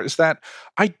what's more is that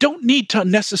I don't need to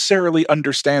necessarily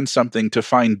understand something to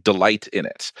find delight in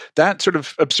it. That sort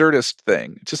of absurdist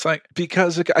thing, just like,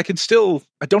 because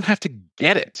I don't have to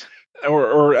get it.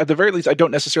 Or at the very least, I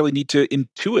don't necessarily need to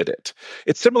intuit it.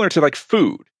 It's similar to like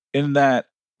food in that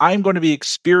I'm going to be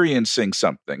experiencing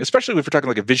something, especially if we're talking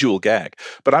like a visual gag,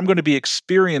 but I'm going to be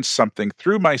experiencing something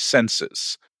through my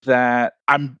senses that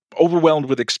I'm overwhelmed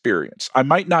with experience. I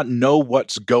might not know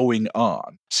what's going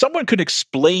on. Someone could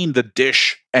explain the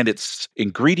dish and its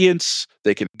ingredients.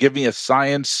 They can give me a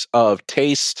science of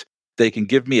taste. They can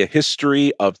give me a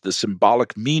history of the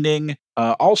symbolic meaning,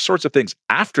 all sorts of things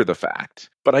after the fact.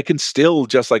 But I can still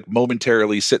just like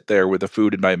momentarily sit there with the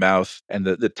food in my mouth and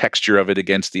the texture of it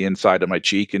against the inside of my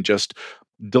cheek and just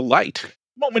delight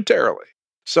momentarily.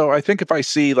 So I think if I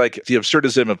see like the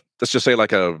absurdism of, let's just say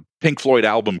like a Pink Floyd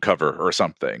album cover or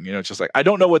something, it's just like, I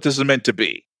don't know what this is meant to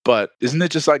be, but isn't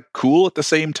it just like cool at the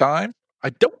same time?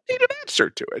 I don't need an answer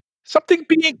to it. Something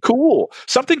being cool,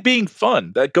 something being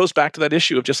fun. That goes back to that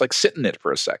issue of just like sitting it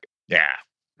for a second. Yeah.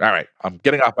 All right. I'm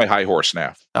getting off my high horse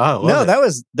now. Oh, no, that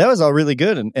was all really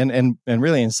good and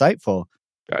really insightful.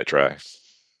 I try.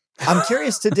 I'm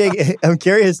curious to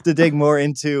dig more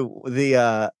into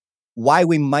the why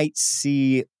we might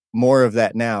see more of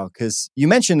that now, because you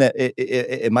mentioned that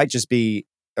it might just be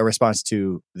a response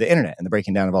to the internet and the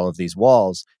breaking down of all of these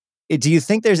walls. Do you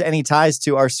think there's any ties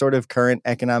to our sort of current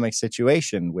economic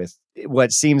situation with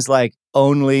what seems like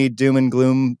only doom and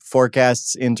gloom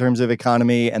forecasts in terms of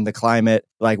economy and the climate?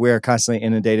 Like we are constantly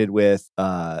inundated with,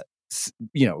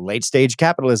 late stage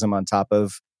capitalism on top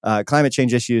of climate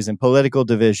change issues and political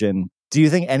division. Do you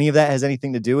think any of that has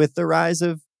anything to do with the rise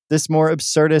of this more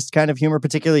absurdist kind of humor,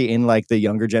 particularly in like the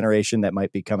younger generation that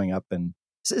might be coming up? And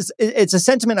it's a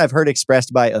sentiment I've heard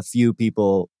expressed by a few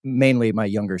people, mainly my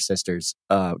younger sisters,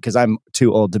 because I'm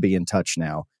too old to be in touch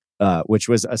now, which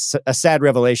was a sad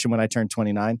revelation when I turned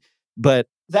 29. But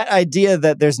that idea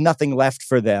that there's nothing left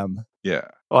for them. Yeah.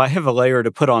 Well, I have a layer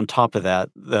to put on top of that,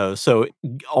 though. So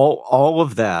all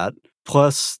of that,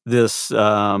 plus this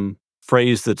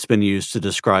phrase that's been used to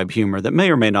describe humor that may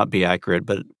or may not be accurate,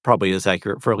 but probably is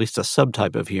accurate for at least a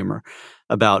subtype of humor,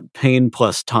 about pain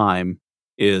plus time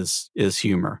is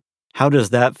humor. How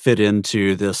does that fit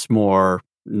into this more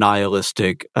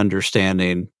nihilistic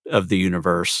understanding of the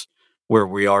universe, where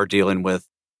we are dealing with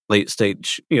late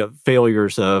stage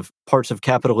failures of parts of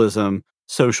capitalism,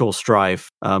 social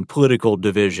strife, political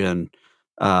division,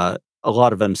 a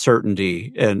lot of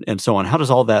uncertainty, and so on? How does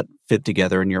all that fit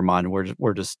together in your mind?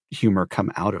 Where does humor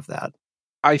come out of that?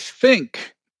 I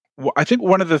think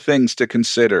one of the things to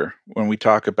consider when we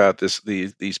talk about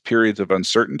these periods of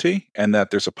uncertainty, and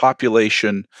that there's a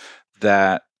population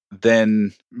that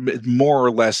then more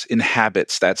or less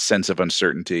inhabits that sense of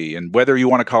uncertainty, and whether you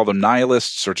want to call them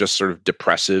nihilists or just sort of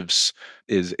depressives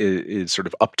is sort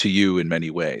of up to you in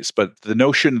many ways. But the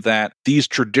notion that these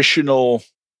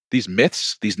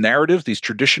myths, these narratives, these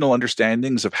traditional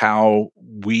understandings of how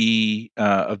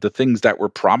of the things that were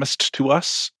promised to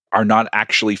us are not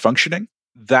actually functioning,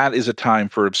 that is a time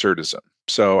for absurdism.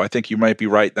 So I think you might be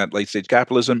right that late stage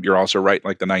capitalism, you're also right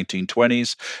like the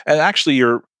 1920s. And actually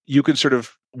you can sort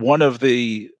of, one of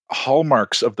the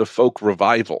hallmarks of the folk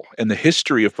revival and the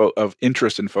history of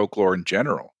interest in folklore in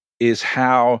general is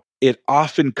how it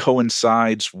often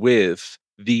coincides with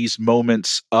these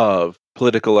moments of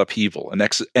political upheaval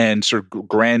and sort of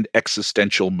grand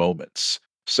existential moments.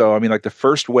 So, I mean, like the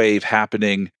first wave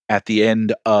happening at the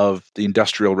end of the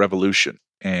Industrial Revolution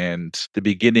and the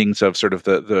beginnings of sort of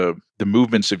the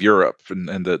movements of Europe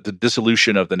and the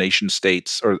dissolution of the nation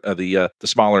states, or the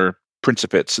smaller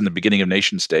principates in the beginning of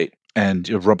nation state, and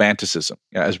romanticism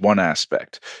as one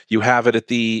aspect. You have it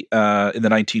in the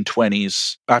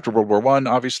 1920s after World War I,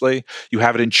 obviously. You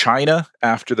have it in China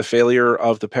after the failure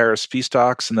of the Paris peace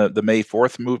talks and the May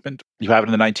 4th movement. You have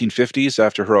it in the 1950s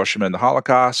after Hiroshima and the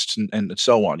Holocaust, and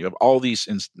so on. You have all these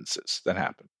instances that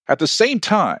happen. At the same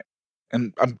time,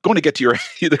 and I'm going to get to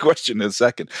the question in a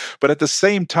second, but at the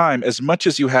same time, as much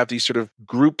as you have these sort of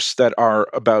groups that are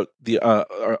about the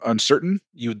are uncertain,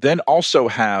 you then also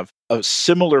have a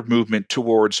similar movement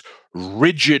towards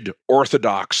rigid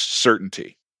orthodox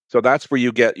certainty. So that's where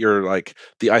you get your I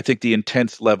think the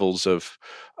intense levels of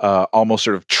almost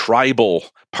sort of tribal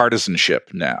partisanship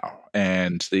now,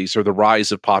 and the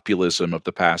rise of populism of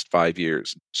the past 5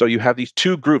 years. So you have these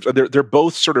two groups. They're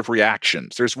both sort of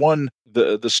reactions. There's one,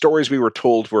 the stories we were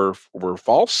told were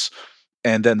false,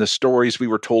 and then the stories we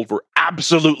were told were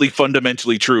absolutely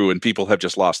fundamentally true, and people have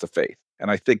just lost the faith. And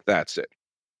I think that's it.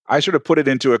 I sort of put it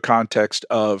into a context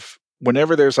of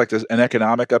whenever there's like an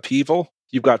economic upheaval,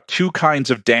 you've got two kinds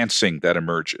of dancing that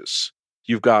emerges.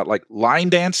 You've got like line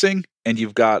dancing and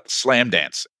you've got slam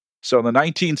dancing. So in the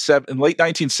late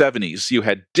 1970s, you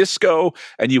had disco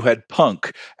and you had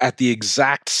punk at the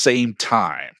exact same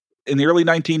time. In the early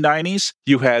 1990s,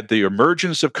 you had the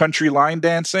emergence of country line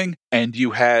dancing and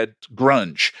you had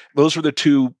grunge. Those were the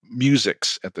two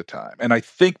musics at the time. And I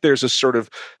think there's a sort of,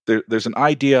 there's an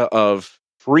idea of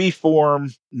free-form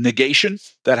negation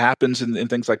that happens in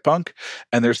things like punk.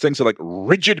 And there's things like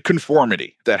rigid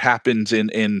conformity that happens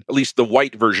in at least the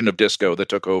white version of disco that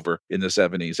took over in the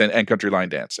 70s and country line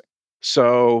dancing.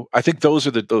 So I think those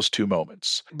are those two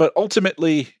moments. But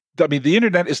ultimately, I mean, the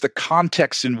internet is the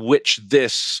context in which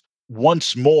this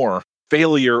once more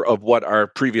failure of what our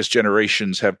previous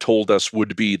generations have told us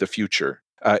would be the future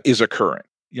is occurring.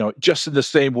 You know, just in the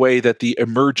same way that the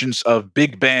emergence of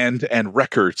big band and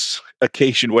records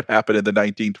occasioned what happened in the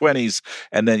 1920s,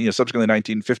 and then, you know, subsequently the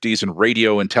 1950s, and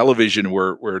radio and television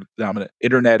were dominant.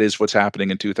 Internet is what's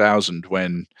happening in 2000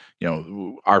 when, you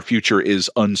know, our future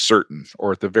is uncertain,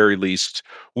 or at the very least,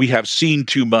 we have seen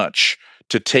too much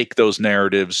to take those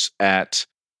narratives at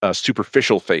a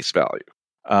superficial face value.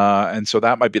 And so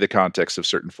that might be the context of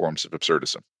certain forms of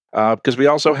absurdism. Because we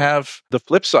also have the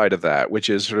flip side of that, which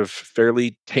is sort of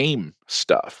fairly tame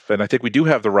stuff. And I think we do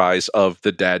have the rise of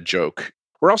the dad joke.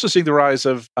 We're also seeing the rise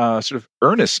of sort of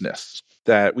earnestness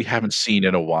that we haven't seen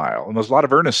in a while. And there's a lot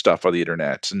of earnest stuff on the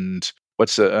internet. And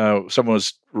someone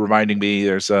was reminding me,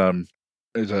 there's a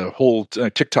whole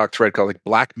TikTok thread called like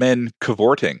Black Men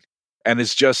Cavorting. And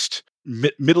it's just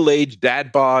middle-aged,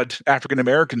 dad bod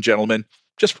African-American gentlemen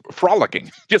just frolicking,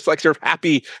 just like sort of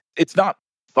happy. It's not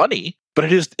funny,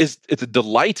 but it's a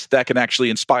delight that can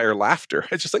actually inspire laughter.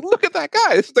 It's just like, look at that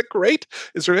guy. Isn't that great?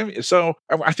 So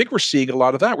I think we're seeing a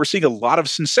lot of that. We're seeing a lot of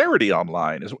sincerity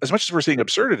online. As much as we're seeing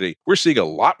absurdity, we're seeing a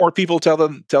lot more people tell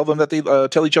them that they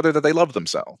tell each other that they love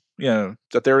themselves. You know,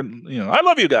 that they're, you know, I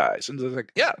love you guys. And they're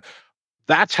like, yeah,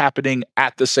 that's happening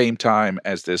at the same time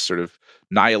as this sort of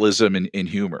nihilism in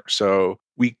humor. So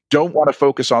we don't want to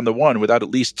focus on the one without at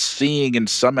least seeing in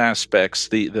some aspects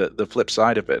the flip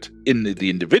side of it in the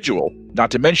individual, not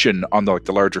to mention on the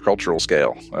larger cultural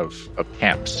scale of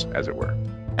camps, as it were.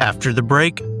 After the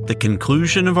break, the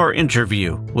conclusion of our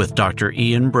interview with Dr.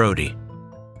 Ian Brodie.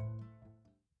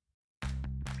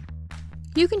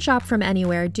 You can shop from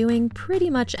anywhere doing pretty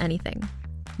much anything.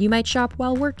 You might shop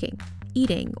while working,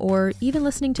 eating, or even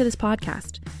listening to this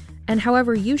podcast. And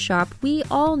however you shop, we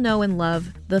all know and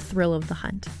love the thrill of the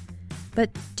hunt. But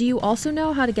do you also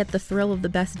know how to get the thrill of the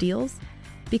best deals?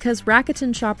 Because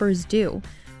Rakuten shoppers do.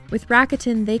 With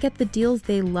Rakuten, they get the deals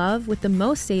they love with the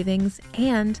most savings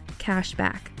and cash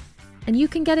back. And you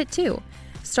can get it too.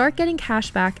 Start getting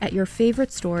cash back at your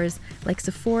favorite stores like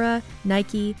Sephora,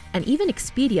 Nike, and even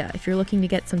Expedia if you're looking to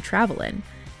get some travel in.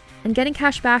 And getting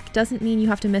cash back doesn't mean you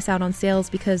have to miss out on sales,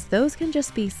 because those can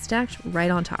just be stacked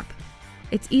right on top.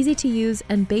 It's easy to use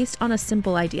and based on a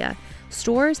simple idea.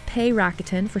 Stores pay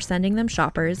Rakuten for sending them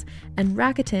shoppers, and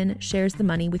Rakuten shares the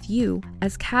money with you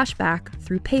as cash back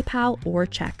through PayPal or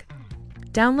check.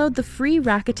 Download the free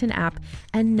Rakuten app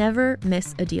and never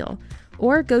miss a deal.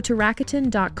 Or go to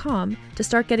Rakuten.com to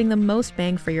start getting the most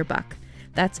bang for your buck.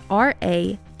 That's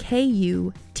Rakuten.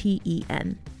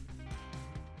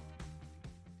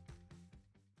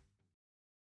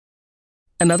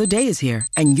 Another day is here,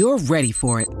 and you're ready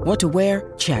for it. What to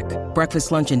wear? Check.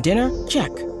 Breakfast, lunch, and dinner? Check.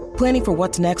 Planning for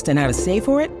what's next and how to save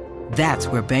for it? That's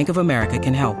where Bank of America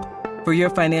can help. For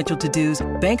your financial to-dos,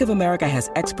 Bank of America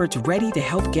has experts ready to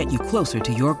help get you closer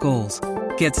to your goals.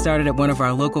 Get started at one of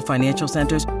our local financial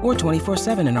centers or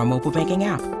 24/7 in our mobile banking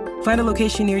app. Find a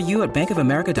location near you at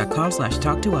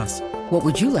bankofamerica.com/talktous. What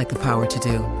would you like the power to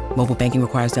do? Mobile banking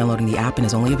requires downloading the app and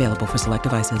is only available for select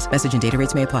devices. Message and data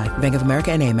rates may apply. Bank of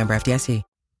America NA, member FDIC.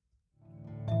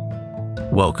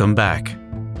 Welcome back.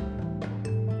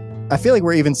 I feel like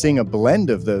we're even seeing a blend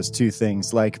of those two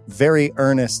things, like very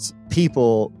earnest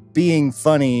people being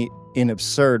funny in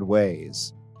absurd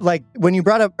ways. Like when you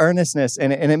brought up earnestness,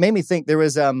 and it made me think, there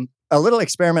was a little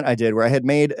experiment I did where I had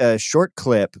made a short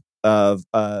clip of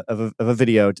a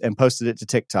video and posted it to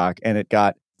TikTok, and it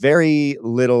got very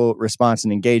little response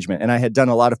and engagement. And I had done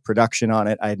a lot of production on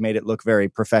it. I had made it look very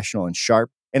professional and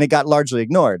sharp, and it got largely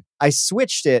ignored. I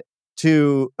switched it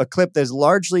to a clip that's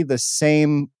largely the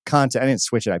same content. I didn't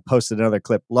switch it. I posted another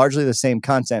clip, largely the same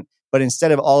content, but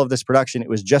instead of all of this production, it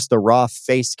was just the raw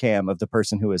face cam of the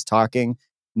person who was talking,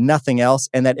 nothing else.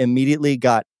 And that immediately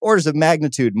got orders of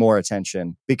magnitude more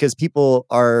attention, because people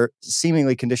are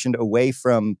seemingly conditioned away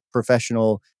from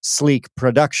professional, sleek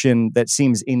production that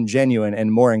seems ingenuine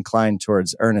and more inclined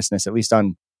towards earnestness, at least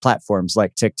on platforms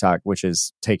like TikTok, which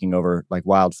is taking over like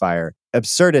wildfire.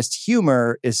 absurdist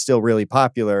humor is still really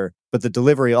popular, but the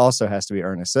delivery also has to be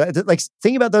earnest. So like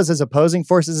thinking about those as opposing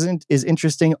forces is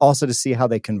interesting also to see how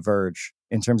they converge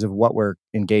in terms of what we're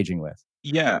engaging with.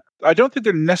 Yeah, I don't think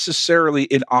they're necessarily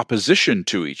in opposition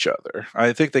to each other.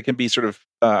 I think they can be sort of,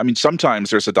 sometimes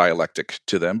there's a dialectic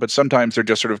to them, but sometimes they're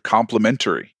just sort of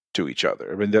complementary to each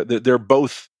other. I mean, they're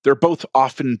both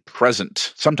often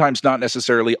present, sometimes not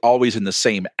necessarily always in the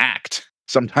same act.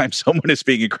 Sometimes someone is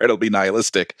being incredibly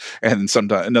nihilistic, and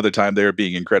sometimes another time they're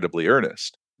being incredibly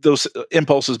earnest. Those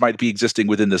impulses might be existing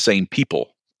within the same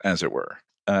people, as it were.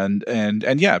 And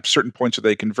yeah, certain points where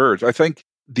they converge. I think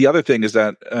the other thing is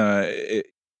that,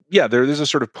 there is a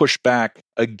sort of pushback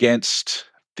against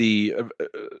the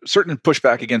certain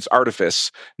pushback against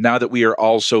artifice now that we are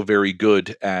all so very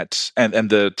good at, and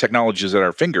the technology is at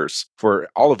our fingers for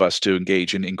all of us to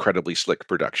engage in incredibly slick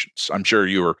productions. I'm sure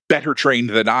you are better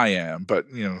trained than I am, but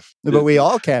But we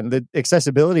all can. The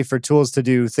accessibility for tools to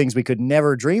do things we could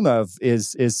never dream of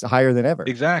is higher than ever.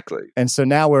 Exactly. And so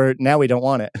now we don't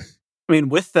want it. I mean,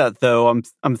 with that though,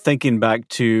 I'm thinking back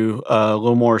to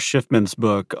Lamore Schiffman's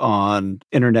book on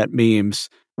internet memes,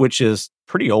 which is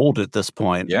pretty old at this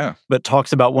point. Yeah. But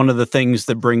talks about one of the things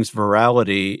that brings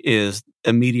virality is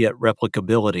immediate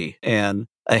replicability. And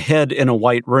a head in a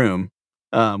white room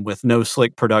with no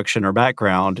slick production or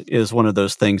background is one of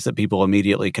those things that people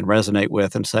immediately can resonate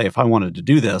with and say, if I wanted to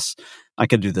do this, I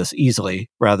could do this easily,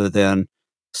 rather than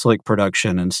slick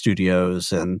production and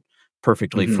studios and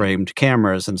perfectly framed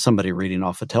cameras and somebody reading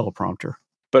off a teleprompter.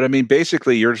 But I mean,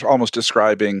 basically, you're almost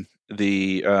describing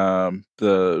the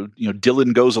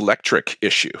Dylan Goes Electric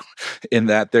issue, in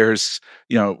that there's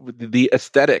the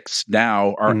aesthetics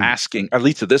now are asking, at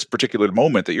least at this particular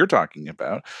moment that you're talking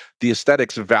about, the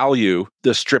aesthetics value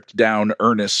the stripped down,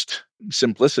 earnest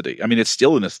simplicity. I mean, it's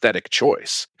still an aesthetic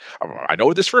choice. I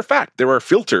know this for a fact. There are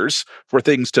filters for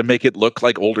things to make it look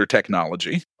like older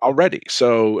technology already.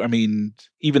 So, I mean,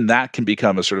 even that can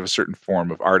become a sort of a certain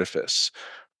form of artifice.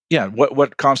 Yeah,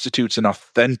 what constitutes an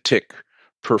authentic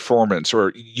performance,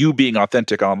 or you being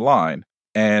authentic online,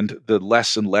 and the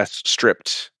less and less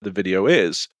stripped the video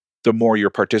is, the more you're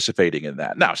participating in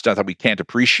that. Now, it's not that we can't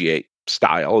appreciate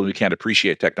style and we can't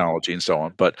appreciate technology and so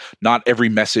on, but not every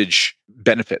message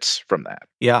benefits from that.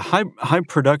 Yeah, high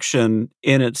production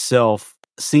in itself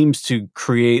seems to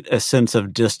create a sense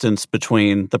of distance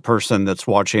between the person that's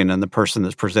watching and the person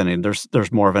that's presenting.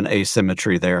 There's more of an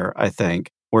asymmetry there, I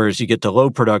think. Whereas you get to low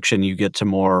production, you get to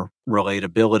more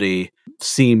relatability,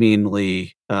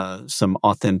 seemingly some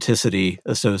authenticity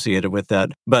associated with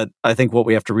that. But I think what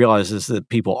we have to realize is that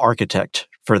people architect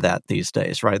for that these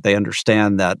days, right? They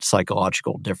understand that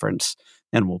psychological difference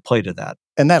and will play to that.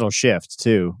 And that'll shift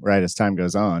too, right, as time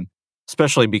goes on.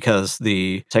 Especially because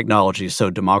the technology is so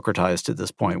democratized at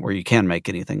this point where you can make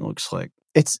anything look slick.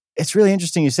 It's really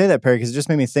interesting you say that, Perry, because it just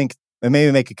made me think, it made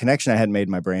me make a connection I hadn't made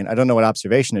in my brain. I don't know what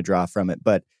observation to draw from it,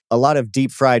 but a lot of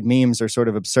deep fried memes or sort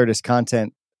of absurdist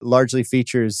content largely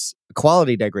features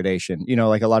quality degradation,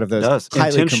 like a lot of those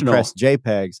highly compressed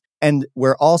JPEGs. And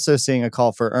we're also seeing a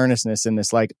call for earnestness in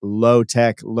this like low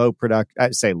tech, low product.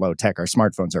 I say low tech, our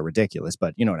smartphones are ridiculous,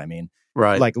 but you know what I mean?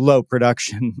 Right. Like low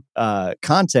production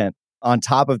content on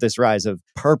top of this rise of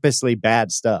purposely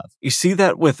bad stuff. You see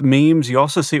that with memes. You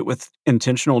also see it with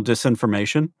intentional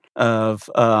disinformation of,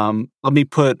 let me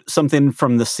put something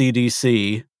from the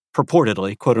CDC,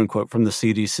 purportedly, quote unquote, from the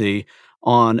CDC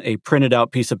on a printed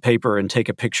out piece of paper and take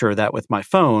a picture of that with my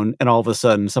phone. And all of a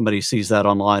sudden somebody sees that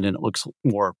online and it looks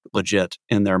more legit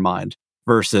in their mind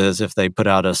versus if they put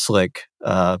out a slick,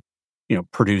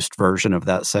 produced version of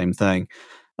that same thing.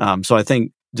 So I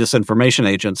think disinformation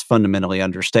agents fundamentally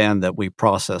understand that we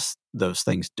process those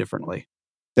things differently.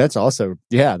 That's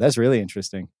really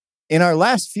interesting. In our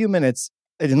last few minutes,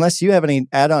 unless you have any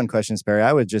add-on questions, Perry,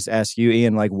 I would just ask you,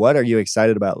 Ian, like, what are you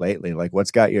excited about lately? Like,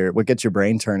 what gets your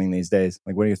brain turning these days?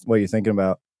 Like, what are you thinking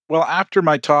about? Well, after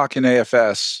my talk in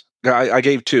AFS, I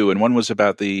gave two, and one was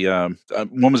about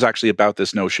one was actually about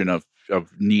this notion of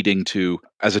needing to,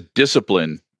 as a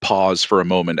discipline, pause for a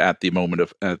moment at the moment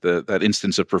of that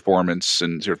instance of performance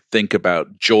and sort of think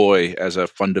about joy as a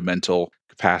fundamental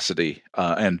capacity,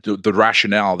 and the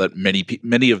rationale that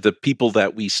many of the people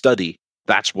that we study,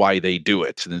 that's why they do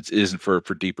it, and it isn't for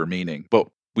deeper meaning. But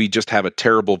we just have a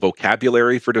terrible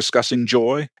vocabulary for discussing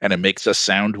joy, and it makes us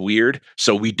sound weird,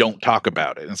 so we don't talk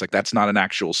about it. And it's like, that's not an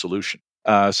actual solution.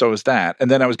 So is that. And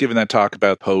then I was giving that talk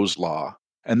about Poe's law,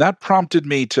 and that prompted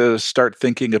me to start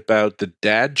thinking about the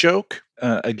dad joke.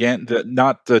 Again,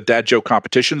 not the dad joke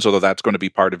competitions, although that's going to be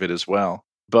part of it as well,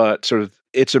 but sort of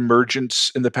its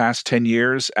emergence in the past 10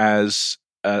 years as,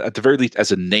 at the very least,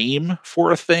 as a name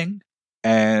for a thing.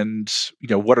 and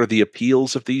what are the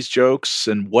appeals of these jokes,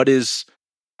 and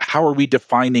how are we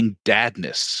defining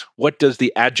dadness? What does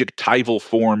the adjectival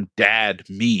form dad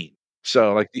mean?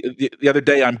 So like the other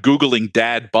day I'm Googling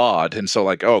dad bod, and so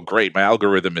like, oh great, my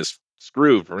algorithm is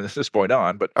screwed from this point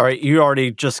on. But all right, you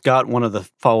already just got one of the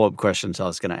follow-up questions I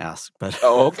was going to ask. But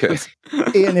oh, okay.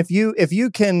 Ian, if you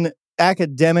can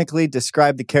academically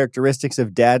describe the characteristics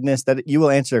of dadness, that you will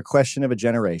answer a question of a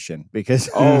generation, because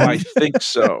I think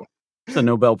so. There's a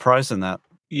Nobel Prize in that.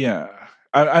 Yeah.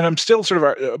 And I'm still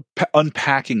sort of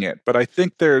unpacking it, but I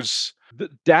think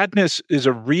dadness is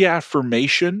a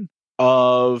reaffirmation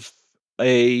of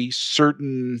a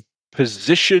certain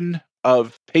position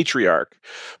of patriarch,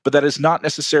 but that is not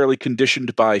necessarily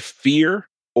conditioned by fear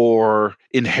or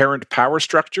inherent power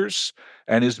structures,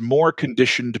 and is more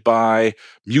conditioned by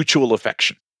mutual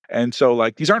affection. And so,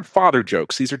 like, these aren't father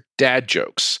jokes; these are dad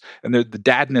jokes, and the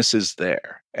dadness is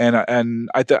there. And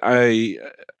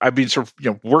I've been sort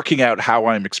of working out how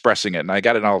I'm expressing it, and I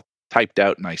got it all typed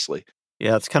out nicely.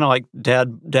 Yeah, it's kind of like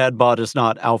dad bod is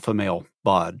not alpha male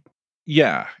bod.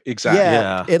 Yeah, exactly.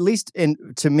 Yeah. At least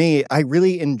to me, I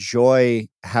really enjoy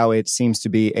how it seems to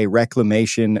be a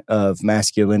reclamation of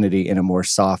masculinity in a more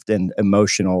soft and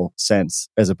emotional sense,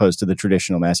 as opposed to the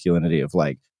traditional masculinity of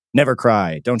like, never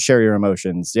cry, don't share your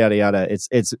emotions, yada yada.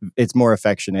 It's more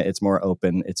affectionate, it's more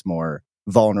open, it's more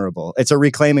vulnerable. It's a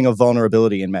reclaiming of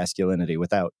vulnerability in masculinity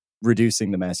without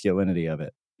reducing the masculinity of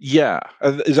it. Yeah.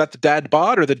 Is that the dad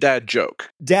bod or the dad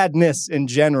joke? Dadness in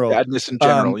general.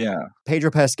 Yeah. Pedro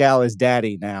Pascal is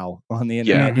daddy now on the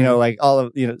internet. Yeah. Like all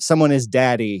of, someone is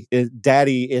daddy.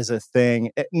 Daddy is a thing.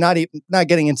 Not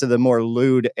getting into the more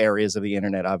lewd areas of the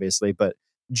internet, obviously, but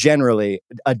generally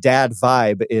a dad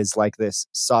vibe is like this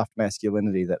soft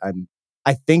masculinity that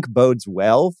I think bodes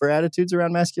well for attitudes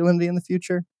around masculinity in the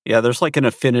future. Yeah, there's like an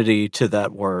affinity to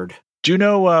that word. Do you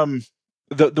know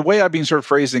the way I've been sort of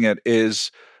phrasing it is,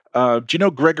 do you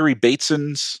know Gregory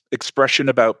Bateson's expression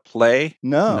about play?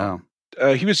 No.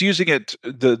 He was using it,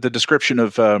 the description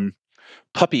of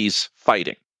puppies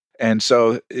fighting. And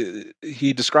so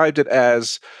he described it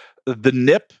as the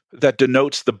nip that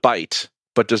denotes the bite,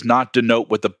 but does not denote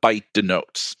what the bite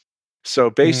denotes. So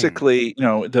basically,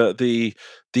 the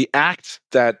act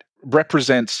that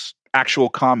represents actual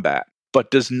combat, but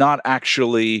does not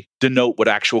actually denote what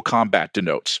actual combat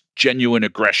denotes: genuine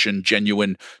aggression,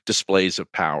 genuine displays of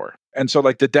power. And so,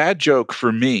 like, the dad joke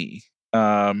for me,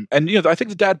 and I think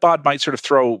the dad bod might sort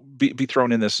of be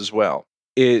thrown in this as well.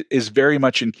 It is very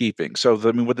much in keeping. So,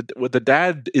 what the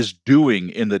dad is doing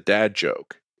in the dad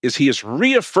joke is he is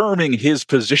reaffirming his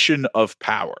position of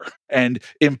power and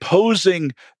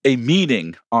imposing a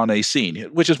meaning on a scene,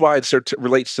 which is why it sort of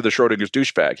relates to the Schrodinger's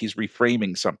douchebag. He's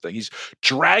reframing something. He's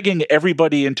dragging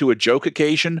everybody into a joke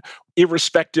occasion,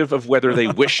 irrespective of whether they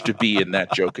wish to be in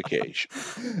that joke occasion.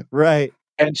 Right.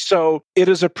 And so it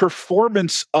is a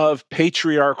performance of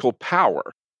patriarchal power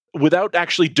without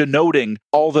actually denoting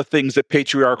all the things that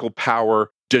patriarchal power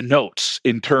denotes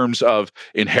in terms of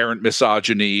inherent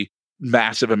misogyny,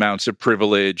 massive amounts of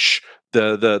privilege,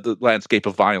 the landscape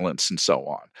of violence, and so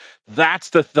on. That's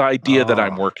the idea that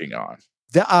I'm working on.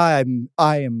 I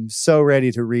am so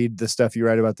ready to read the stuff you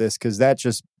write about this, because I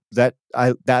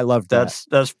loved that.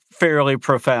 That's fairly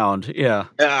profound. Yeah.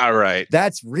 All right.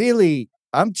 That's really,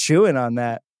 I'm chewing on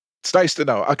that. It's nice to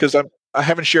know, because I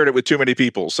haven't shared it with too many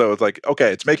people, so it's like,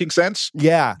 okay, it's making sense.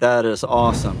 Yeah. That is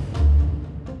awesome.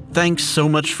 Thanks so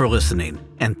much for listening,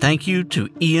 and thank you to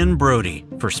Ian Brodie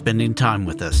for spending time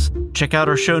with us. Check out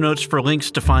our show notes for links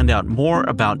to find out more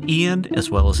about Ian, as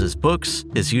well as his books,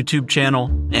 his YouTube channel,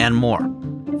 and more.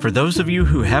 For those of you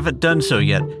who haven't done so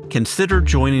yet, consider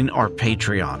joining our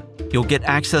Patreon. You'll get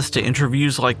access to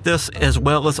interviews like this, as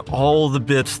well as all the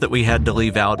bits that we had to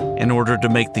leave out in order to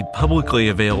make the publicly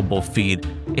available feed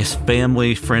as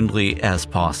family-friendly as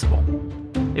possible.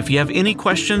 If you have any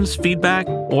questions, feedback,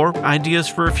 or ideas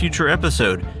for a future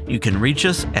episode, you can reach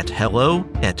us at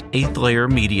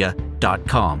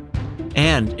hello@eighthlayermedia.com.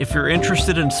 And if you're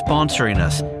interested in sponsoring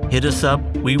us, hit us up.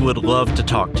 We would love to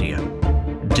talk to you.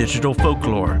 Digital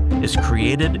Folklore is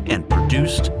created and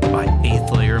produced by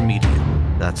Eighth Layer Media.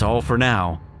 That's all for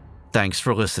now. Thanks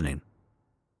for listening.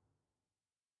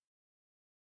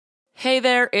 Hey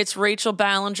there, it's Rachel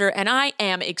Ballinger, and I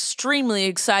am extremely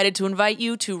excited to invite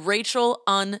you to Rachel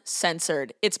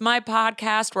Uncensored. It's my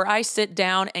podcast where I sit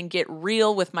down and get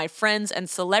real with my friends and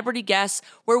celebrity guests,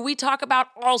 where we talk about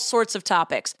all sorts of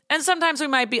topics. And sometimes we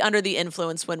might be under the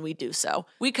influence when we do so.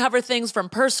 We cover things from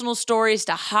personal stories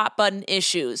to hot button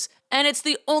issues. And it's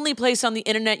the only place on the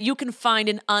internet you can find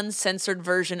an uncensored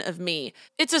version of me.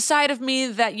 It's a side of me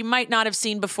that you might not have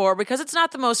seen before because it's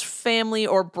not the most family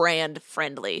or brand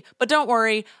friendly. But don't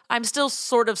worry, I'm still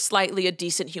sort of slightly a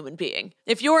decent human being.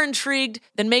 If you're intrigued,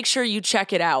 then make sure you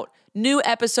check it out. New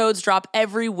episodes drop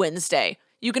every Wednesday.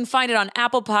 You can find it on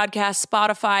Apple Podcasts,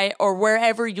 Spotify, or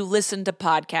wherever you listen to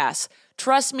podcasts.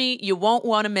 Trust me, you won't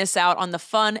want to miss out on the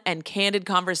fun and candid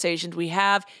conversations we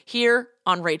have here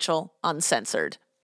on Rachel Uncensored.